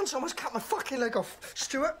 Cunts almost cut my fucking leg off.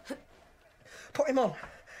 Stuart, put him on.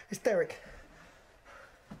 It's Derek.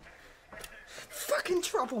 Fucking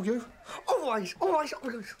trouble, you. Always, always,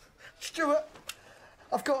 always. Stuart,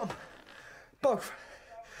 I've got them. Both.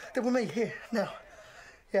 They're with me here, now.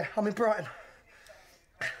 Yeah, I'm in Brighton.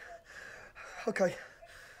 Okay.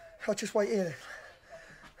 I'll just wait here then.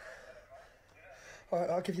 All right,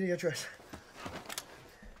 I'll give you the address.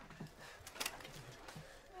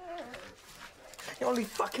 You only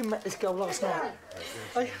fucking met this girl last night.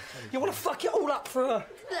 Hey, you want to fuck it all up for her?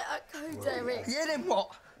 Let her go, Derek. Yeah, then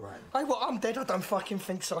what? Right. Hey, what, I'm dead? I don't fucking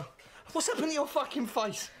think so. What's happened to your fucking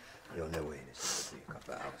face? You're nowhere in this. You got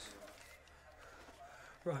the house.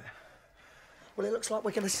 Right. Well, it looks like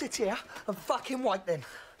we're going to sit here and fucking wait then.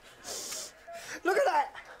 Look at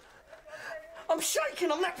that! I'm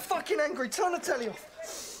shaking, I'm that fucking angry. Turn the telly off.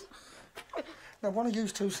 Now, one of you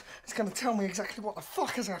two's is going to tell me exactly what the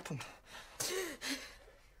fuck has happened.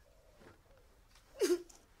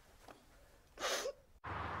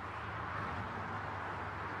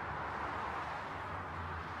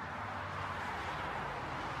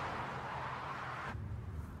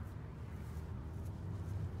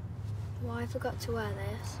 Why I forgot to wear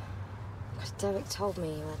this? Because Derek told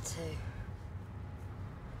me you had to.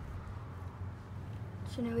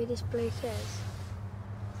 Do you know who this bloke is?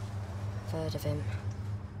 I've heard of him.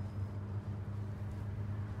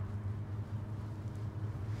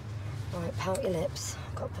 Right, pout your lips.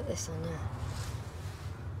 I've got to put this on now.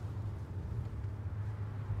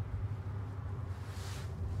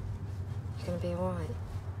 You're going to be all right.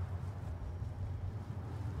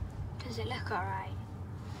 Does it look all right?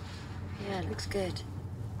 Yeah, it looks good.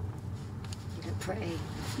 You look pretty.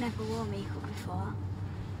 I've never worn makeup before.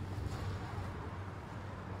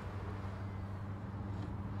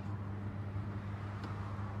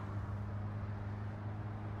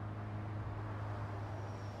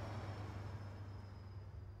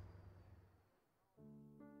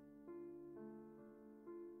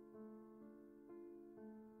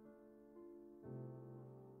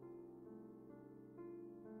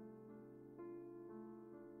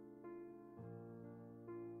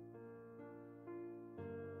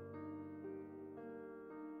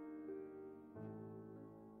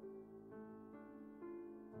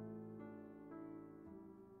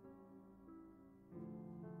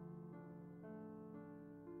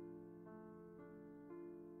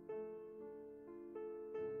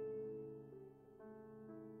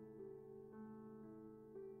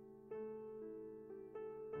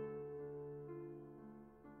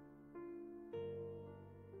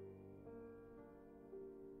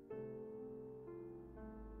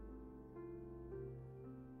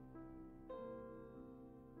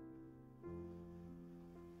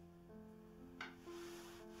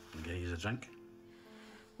 get you a drink.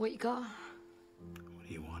 What you got? What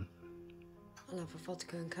do you want? I'll have a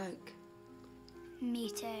vodka and coke. Me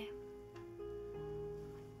too.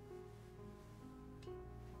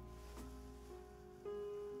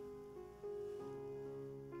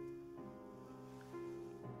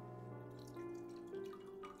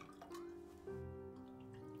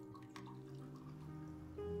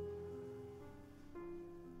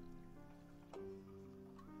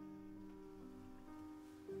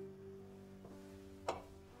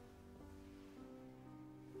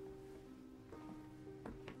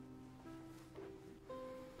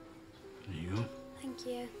 Thank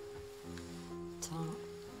you. Tom.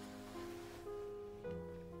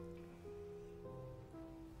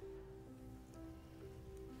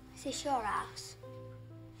 Is this your house?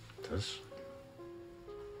 It is.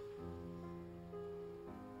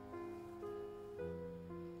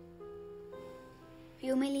 Are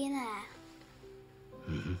you a millionaire?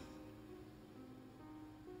 Mm-hmm.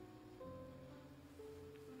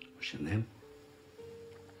 What's your name?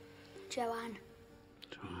 Joanne.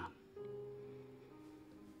 Joanne.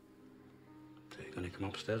 So you're going to come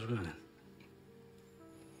upstairs with me then?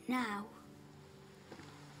 Now?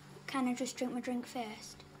 Can I just drink my drink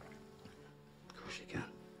first? Of course you can.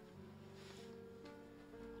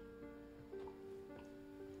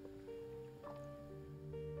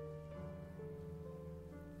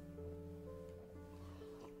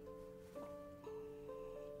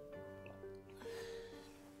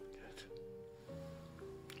 Good.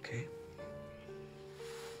 Okay.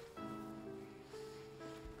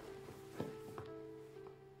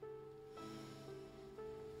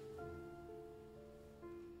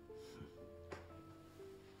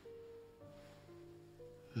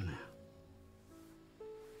 Now. Okay.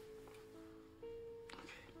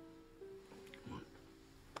 Come on.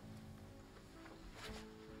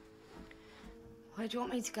 Where do you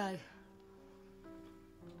want me to go?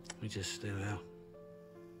 We just stay there.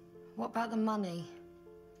 What about the money?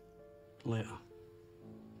 Later.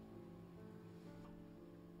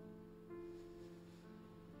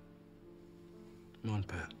 Come on,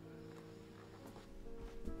 Pat.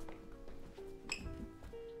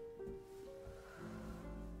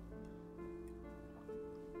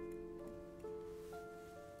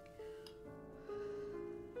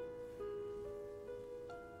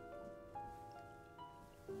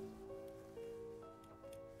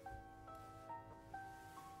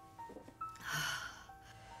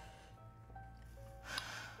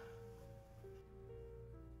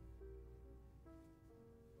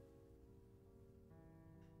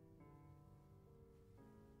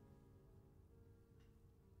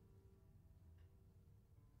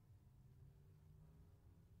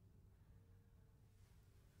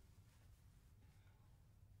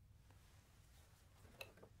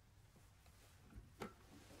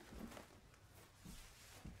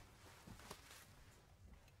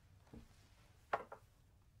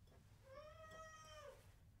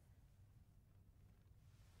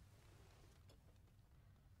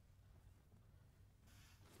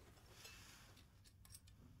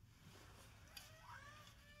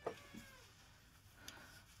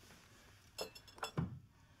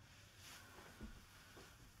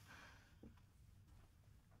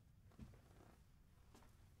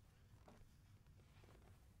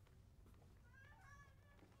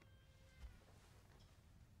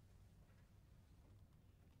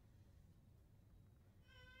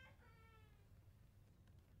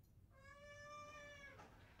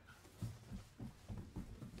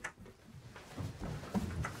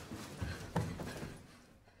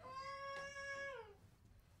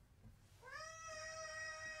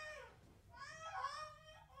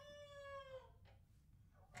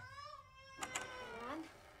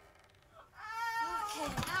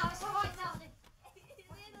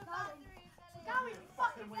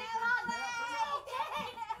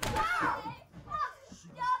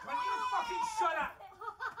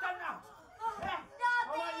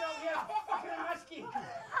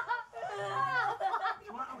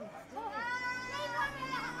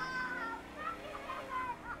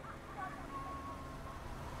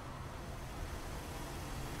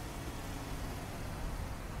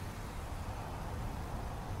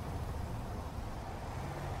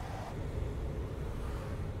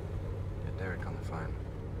 Derek on the phone.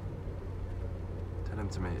 Tell him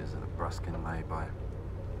to meet us at the Bruskin lay-by.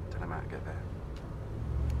 Tell him how to get there.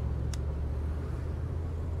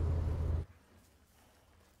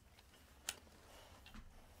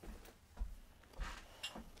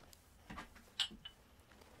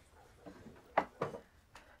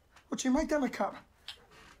 What do you make them a cup?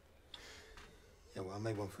 Yeah, well, I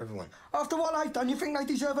made one for everyone. After what I've done, you think they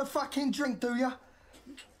deserve a fucking drink, do you?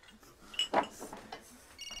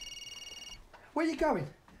 Where you going?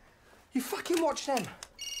 You fucking watch them.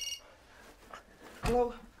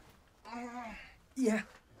 Hello? Yeah.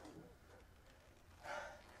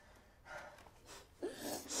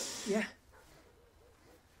 Yeah?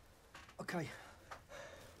 Okay.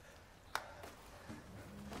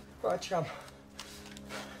 Right, chum.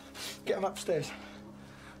 Get them upstairs.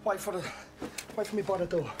 Wait for me by the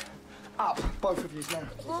door. Up, both of you now.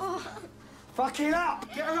 Oh. Fucking up!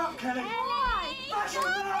 Get her up, Kelly! Hey.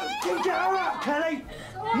 You get her up, Kelly!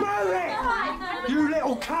 Move it! You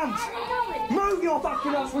little cunt! Move your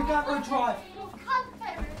fucking ass, we're going for a drive!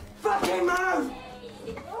 Fucking move!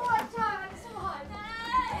 All right, Tyrone, it's all right.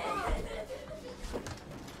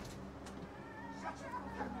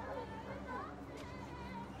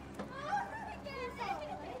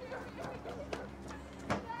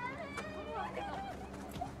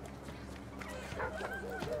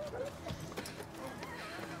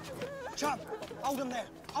 Chum, hold him there.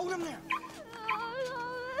 Hold him there.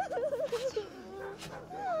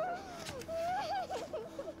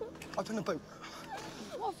 Open the boot.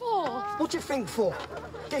 What for? What do you think for?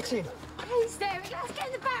 Get in. He's there. Let's get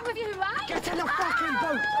in the back with you, right? Get in the fucking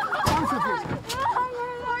boot. Both of you.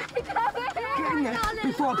 Get in there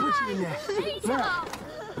before I put you in there. Now.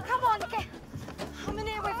 Come on, get. I'm in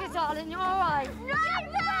here with you, darling. You're all right.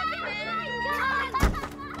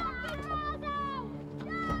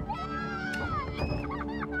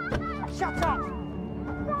 Shut up!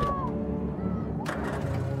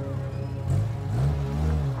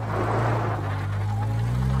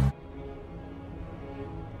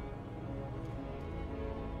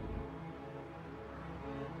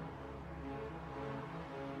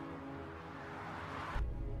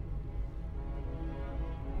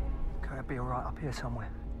 Okay, I'll be all right up here somewhere.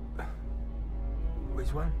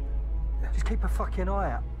 Which one? Just keep a fucking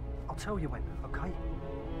eye out. I'll tell you when, okay?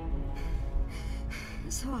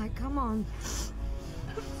 It's all right, come on.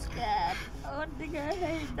 I'm scared. I want to go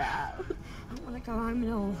home now. I want to go home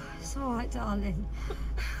and all. It's all right, darling.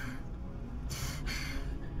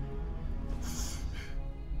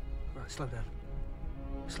 Right, slow down.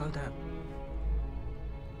 Slow down.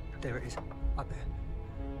 There it is. Up there.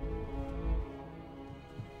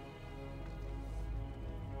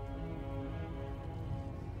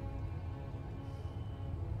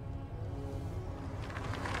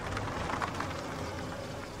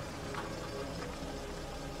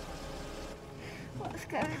 What's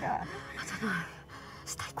going on? I don't know.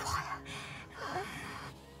 Stay quiet.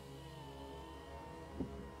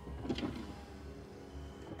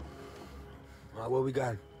 Right, where we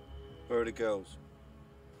going? Where are the girls?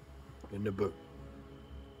 In the boot.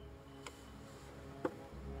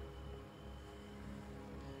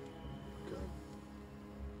 Go.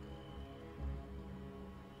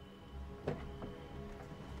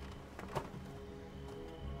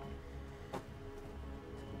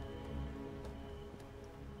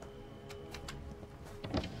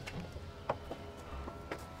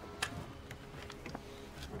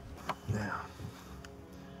 Now,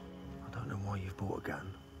 I don't know why you've bought a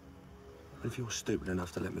gun. If you're stupid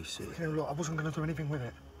enough to let me see it, You know, look, I wasn't going to do anything with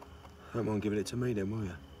it. don't mind giving it to me then, will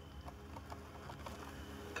you?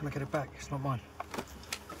 Can I get it back? It's not mine.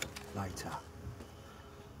 Later.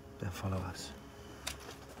 Then follow us.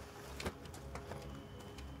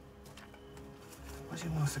 Where do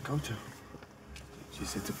you want us to go to? She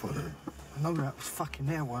said to follow him. I know that was fucking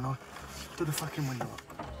there, weren't I? Do the fucking window up.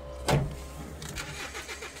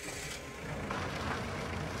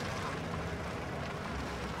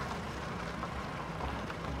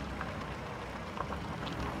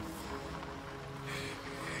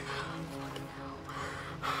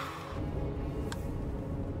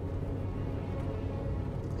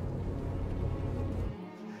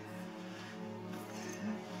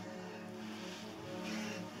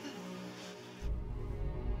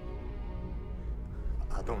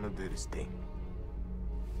 I don't want to do this thing.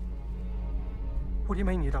 What do you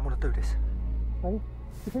mean you don't want to do this? Hey?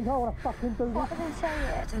 You think I want to fucking do this? What did I say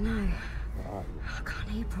I don't know. I can't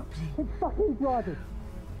hear properly. Keep fucking driving.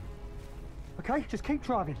 Okay? Just keep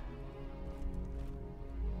driving.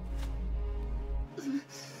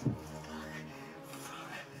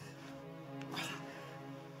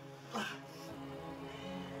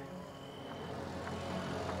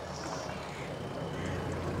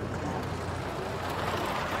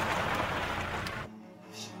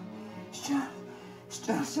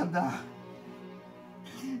 Siada.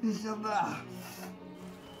 Siada.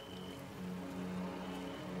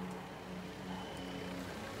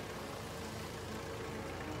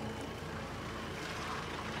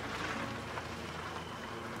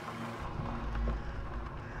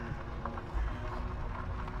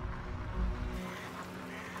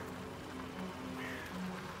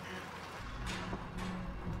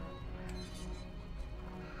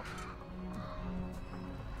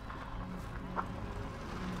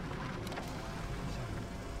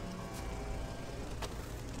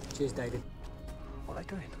 Cheers, David. What are they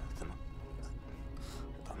doing? I don't know.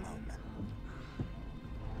 I don't know, man.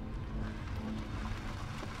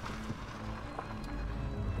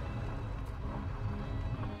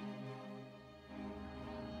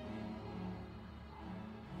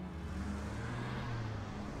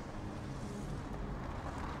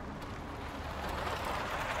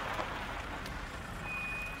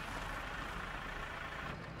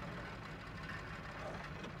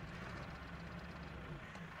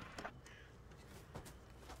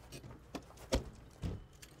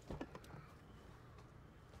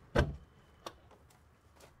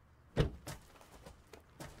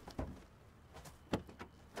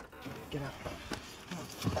 Get up.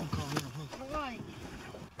 All right.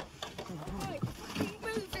 All right, fucking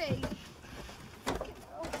moving.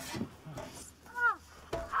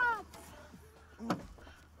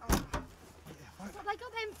 What have they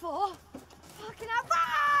got them for? Fucking hell,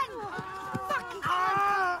 run! Fucking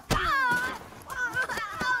hell!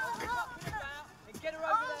 Get her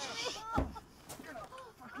over there!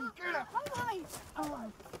 Get up! All right.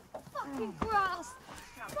 Oh, fucking grass!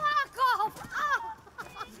 Fuck off! Oh.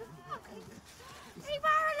 He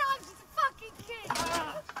paralyzed as a fucking kid!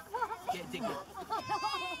 Get digging. Fucking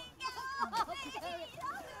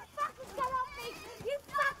get off me! You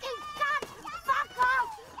fucking cunt! Fuck off!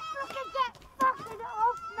 Fucking get fucking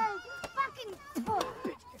off me!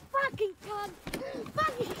 Fucking cunt!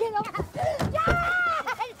 Fucking get off!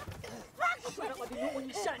 Yes! Shut up, I did not want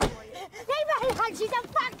you sat anyway. He realised he's a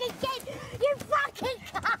fucking kid! You fucking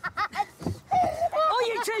cunt! Oh,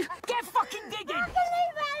 you two, get fucking digging! Fucking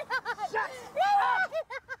leave me alone! Leave me alone!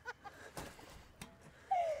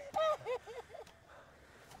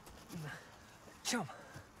 Chum,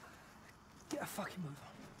 get a fucking move on.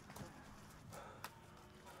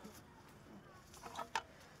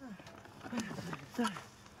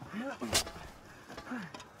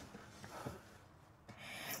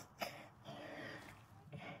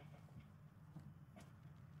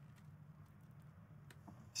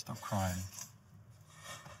 Stop crying.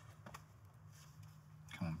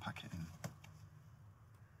 Come on, pack it in.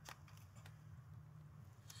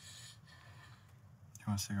 You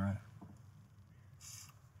want a cigarette?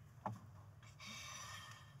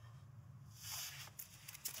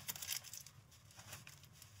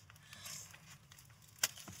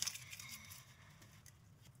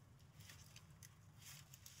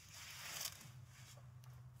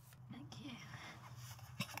 Thank you.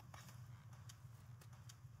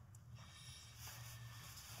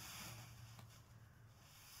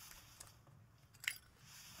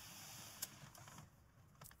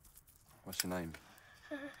 What's your name?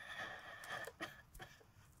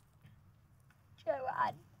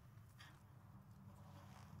 Joanne.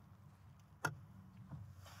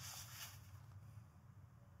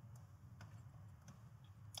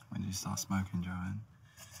 When did you start smoking, Joanne?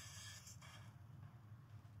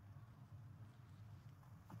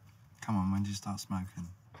 Come on, when did you start smoking?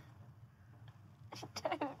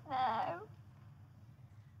 I don't know.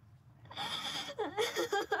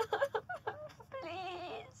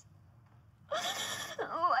 Please.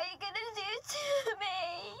 What are you gonna do to me?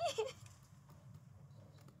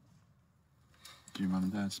 Do your mum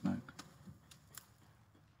and dad smoke?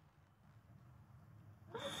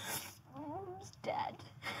 Mum's dead.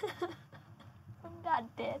 Mum and Dad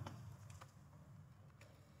did.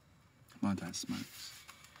 My dad smokes.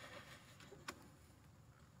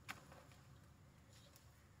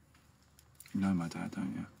 You know my dad,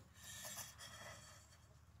 don't you?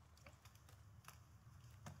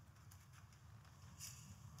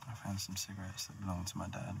 I found some cigarettes that belonged to my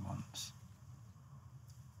dad once.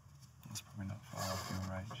 That's probably not far off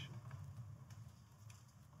your age.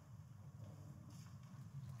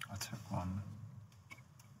 I took one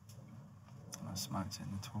and I smoked it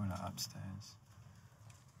in the toilet upstairs.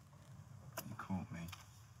 He caught me.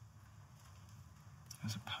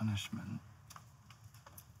 As a punishment,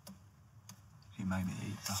 he made me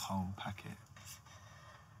eat the whole packet.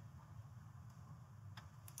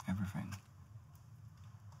 Everything.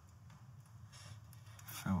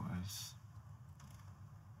 Filters,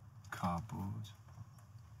 cardboard,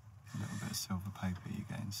 a little bit of silver paper you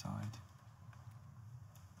get inside.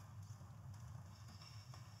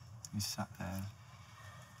 He sat there,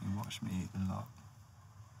 he watched me eat the lot.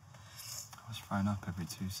 I was thrown up every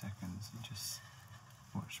 2 seconds, he just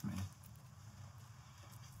watched me.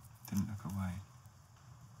 Didn't look away.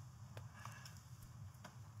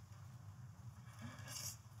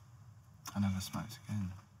 I never smoked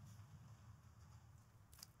again.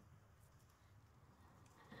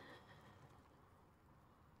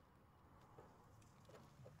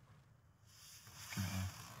 Give it here.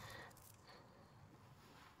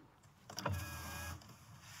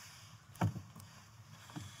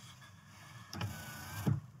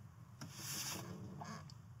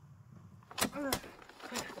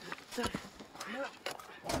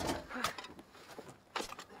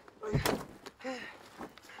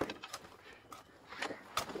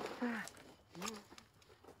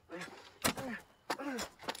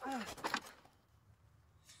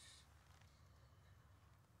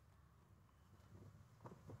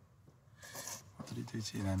 What did he do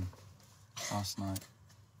to you then, last night?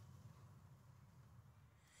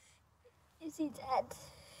 Is he dead?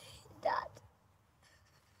 Dad?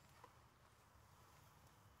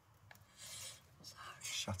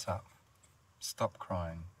 Shut up. Stop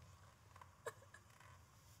crying.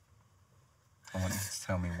 I want you to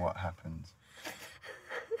tell me what happened.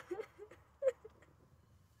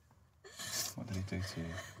 What did he do to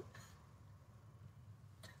you?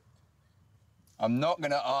 I'm not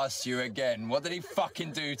gonna ask you again. What did he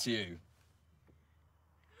fucking do to you?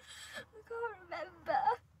 I can't remember.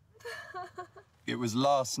 It was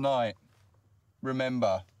last night.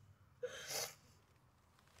 Remember.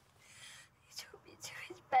 He took me to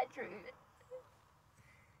his bedroom.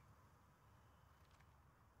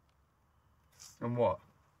 And what?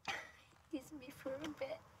 Kissed me for a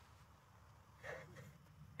bit.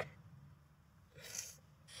 And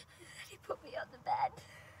then he put me on the bed.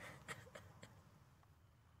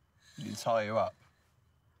 Did he tie you up?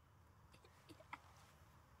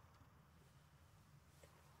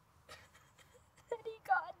 Then he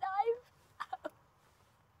got a knife.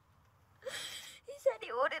 He said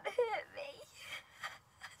he wouldn't hurt me.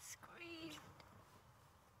 I screamed.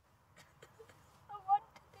 I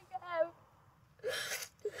wanted to go.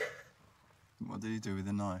 What did he do with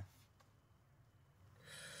the knife?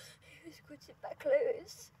 He was cutting my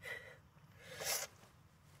clothes.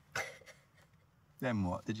 Then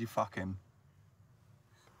what? Did you fuck him?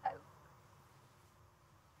 No.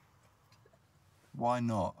 Why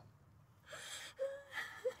not?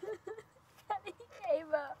 Daddy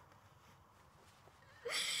came up.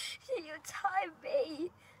 So you tied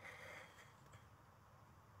me.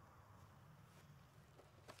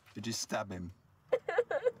 Did you stab him?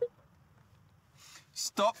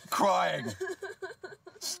 Stop crying!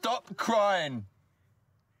 Stop crying!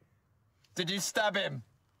 Did you stab him?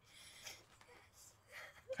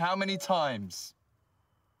 How many times?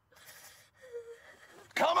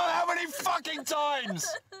 Come on, how many fucking times?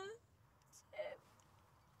 I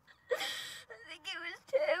think it was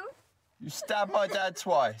 2. You stabbed my dad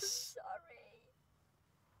twice. Sorry.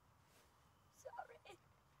 Sorry.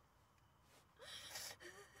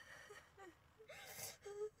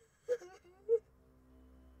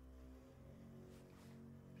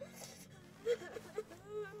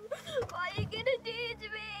 What are you gonna do to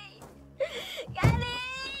me? Kelly!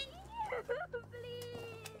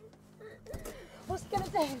 Please! What's he gonna do?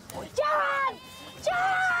 John!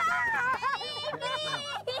 John!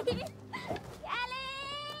 Kelly!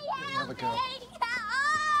 Have a go.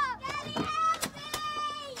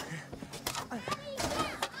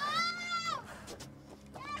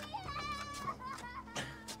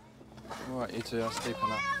 All right, you two are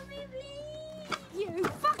sleeping up. You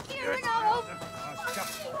fucking no!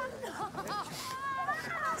 Fuck off!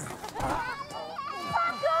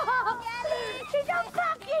 She's a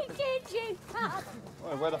fucking kid, you cunt!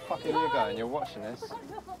 Well, where the fuck are you going? You're watching this. Fucking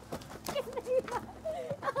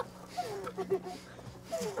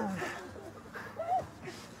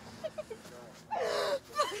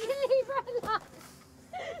leave her alone!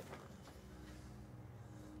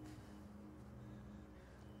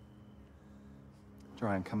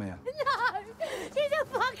 Ryan, come here. No! She's a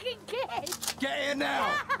fucking kid! Get here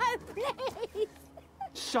now! No, please!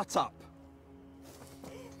 Shut up!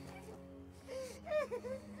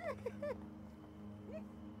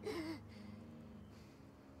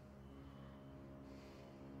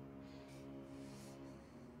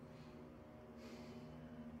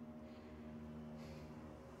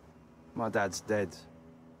 My dad's dead.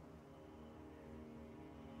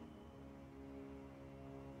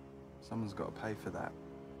 Someone's got to pay for that.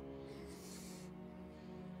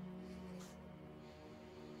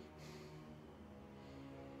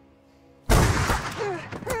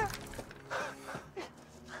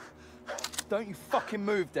 Don't you fucking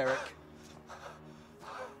move, Derek.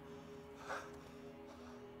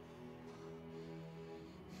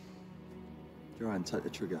 Ryan, take the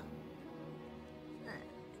trigger.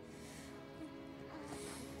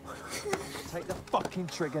 Take the fucking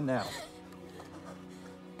trigger now.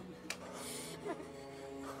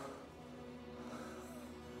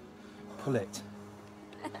 Pull it.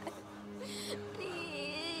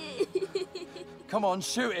 Please. Come on,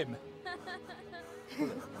 shoot him.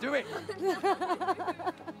 Do it.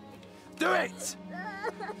 Do it.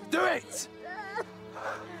 Do it.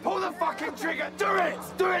 Pull the fucking trigger. Do it.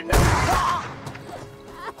 Do it now.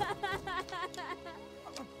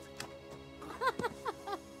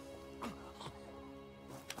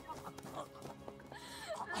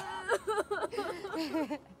 Go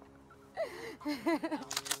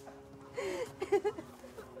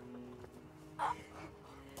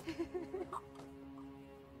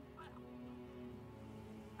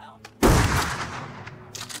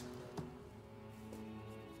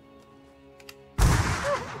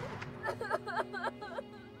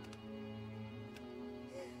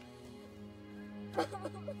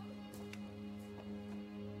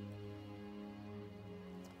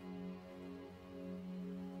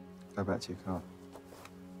back to your car.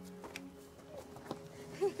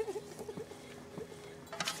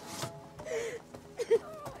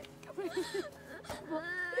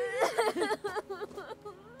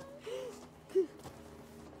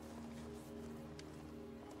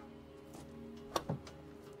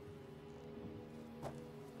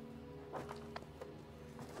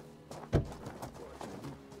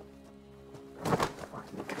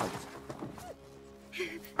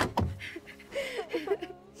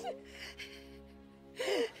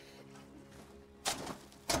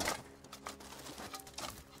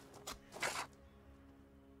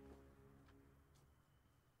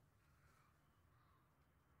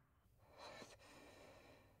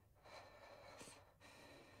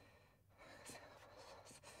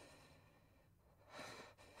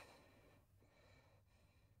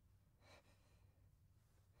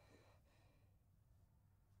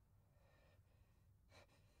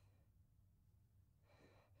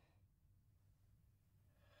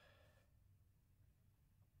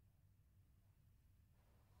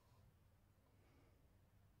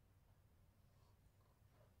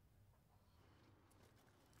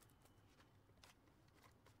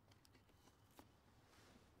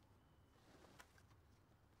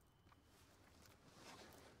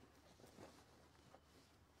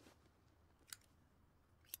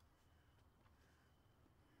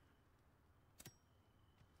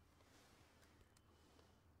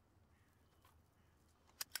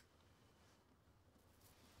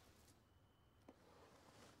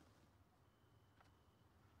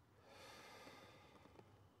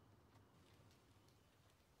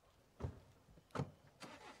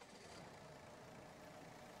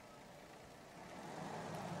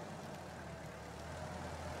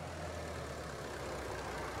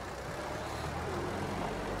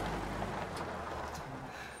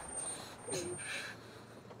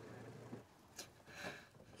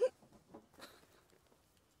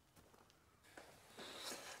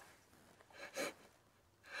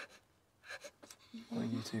 What are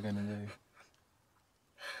you two gonna do?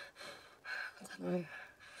 I don't know.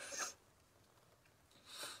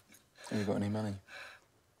 Have you got any money?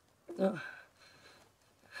 No.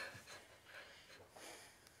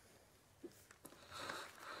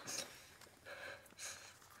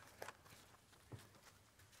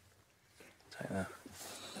 Take that.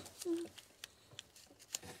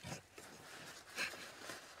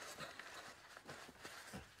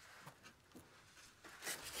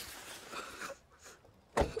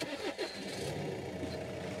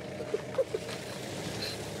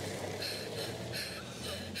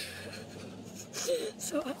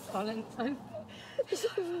 It's all right, darling. It's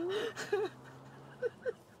over.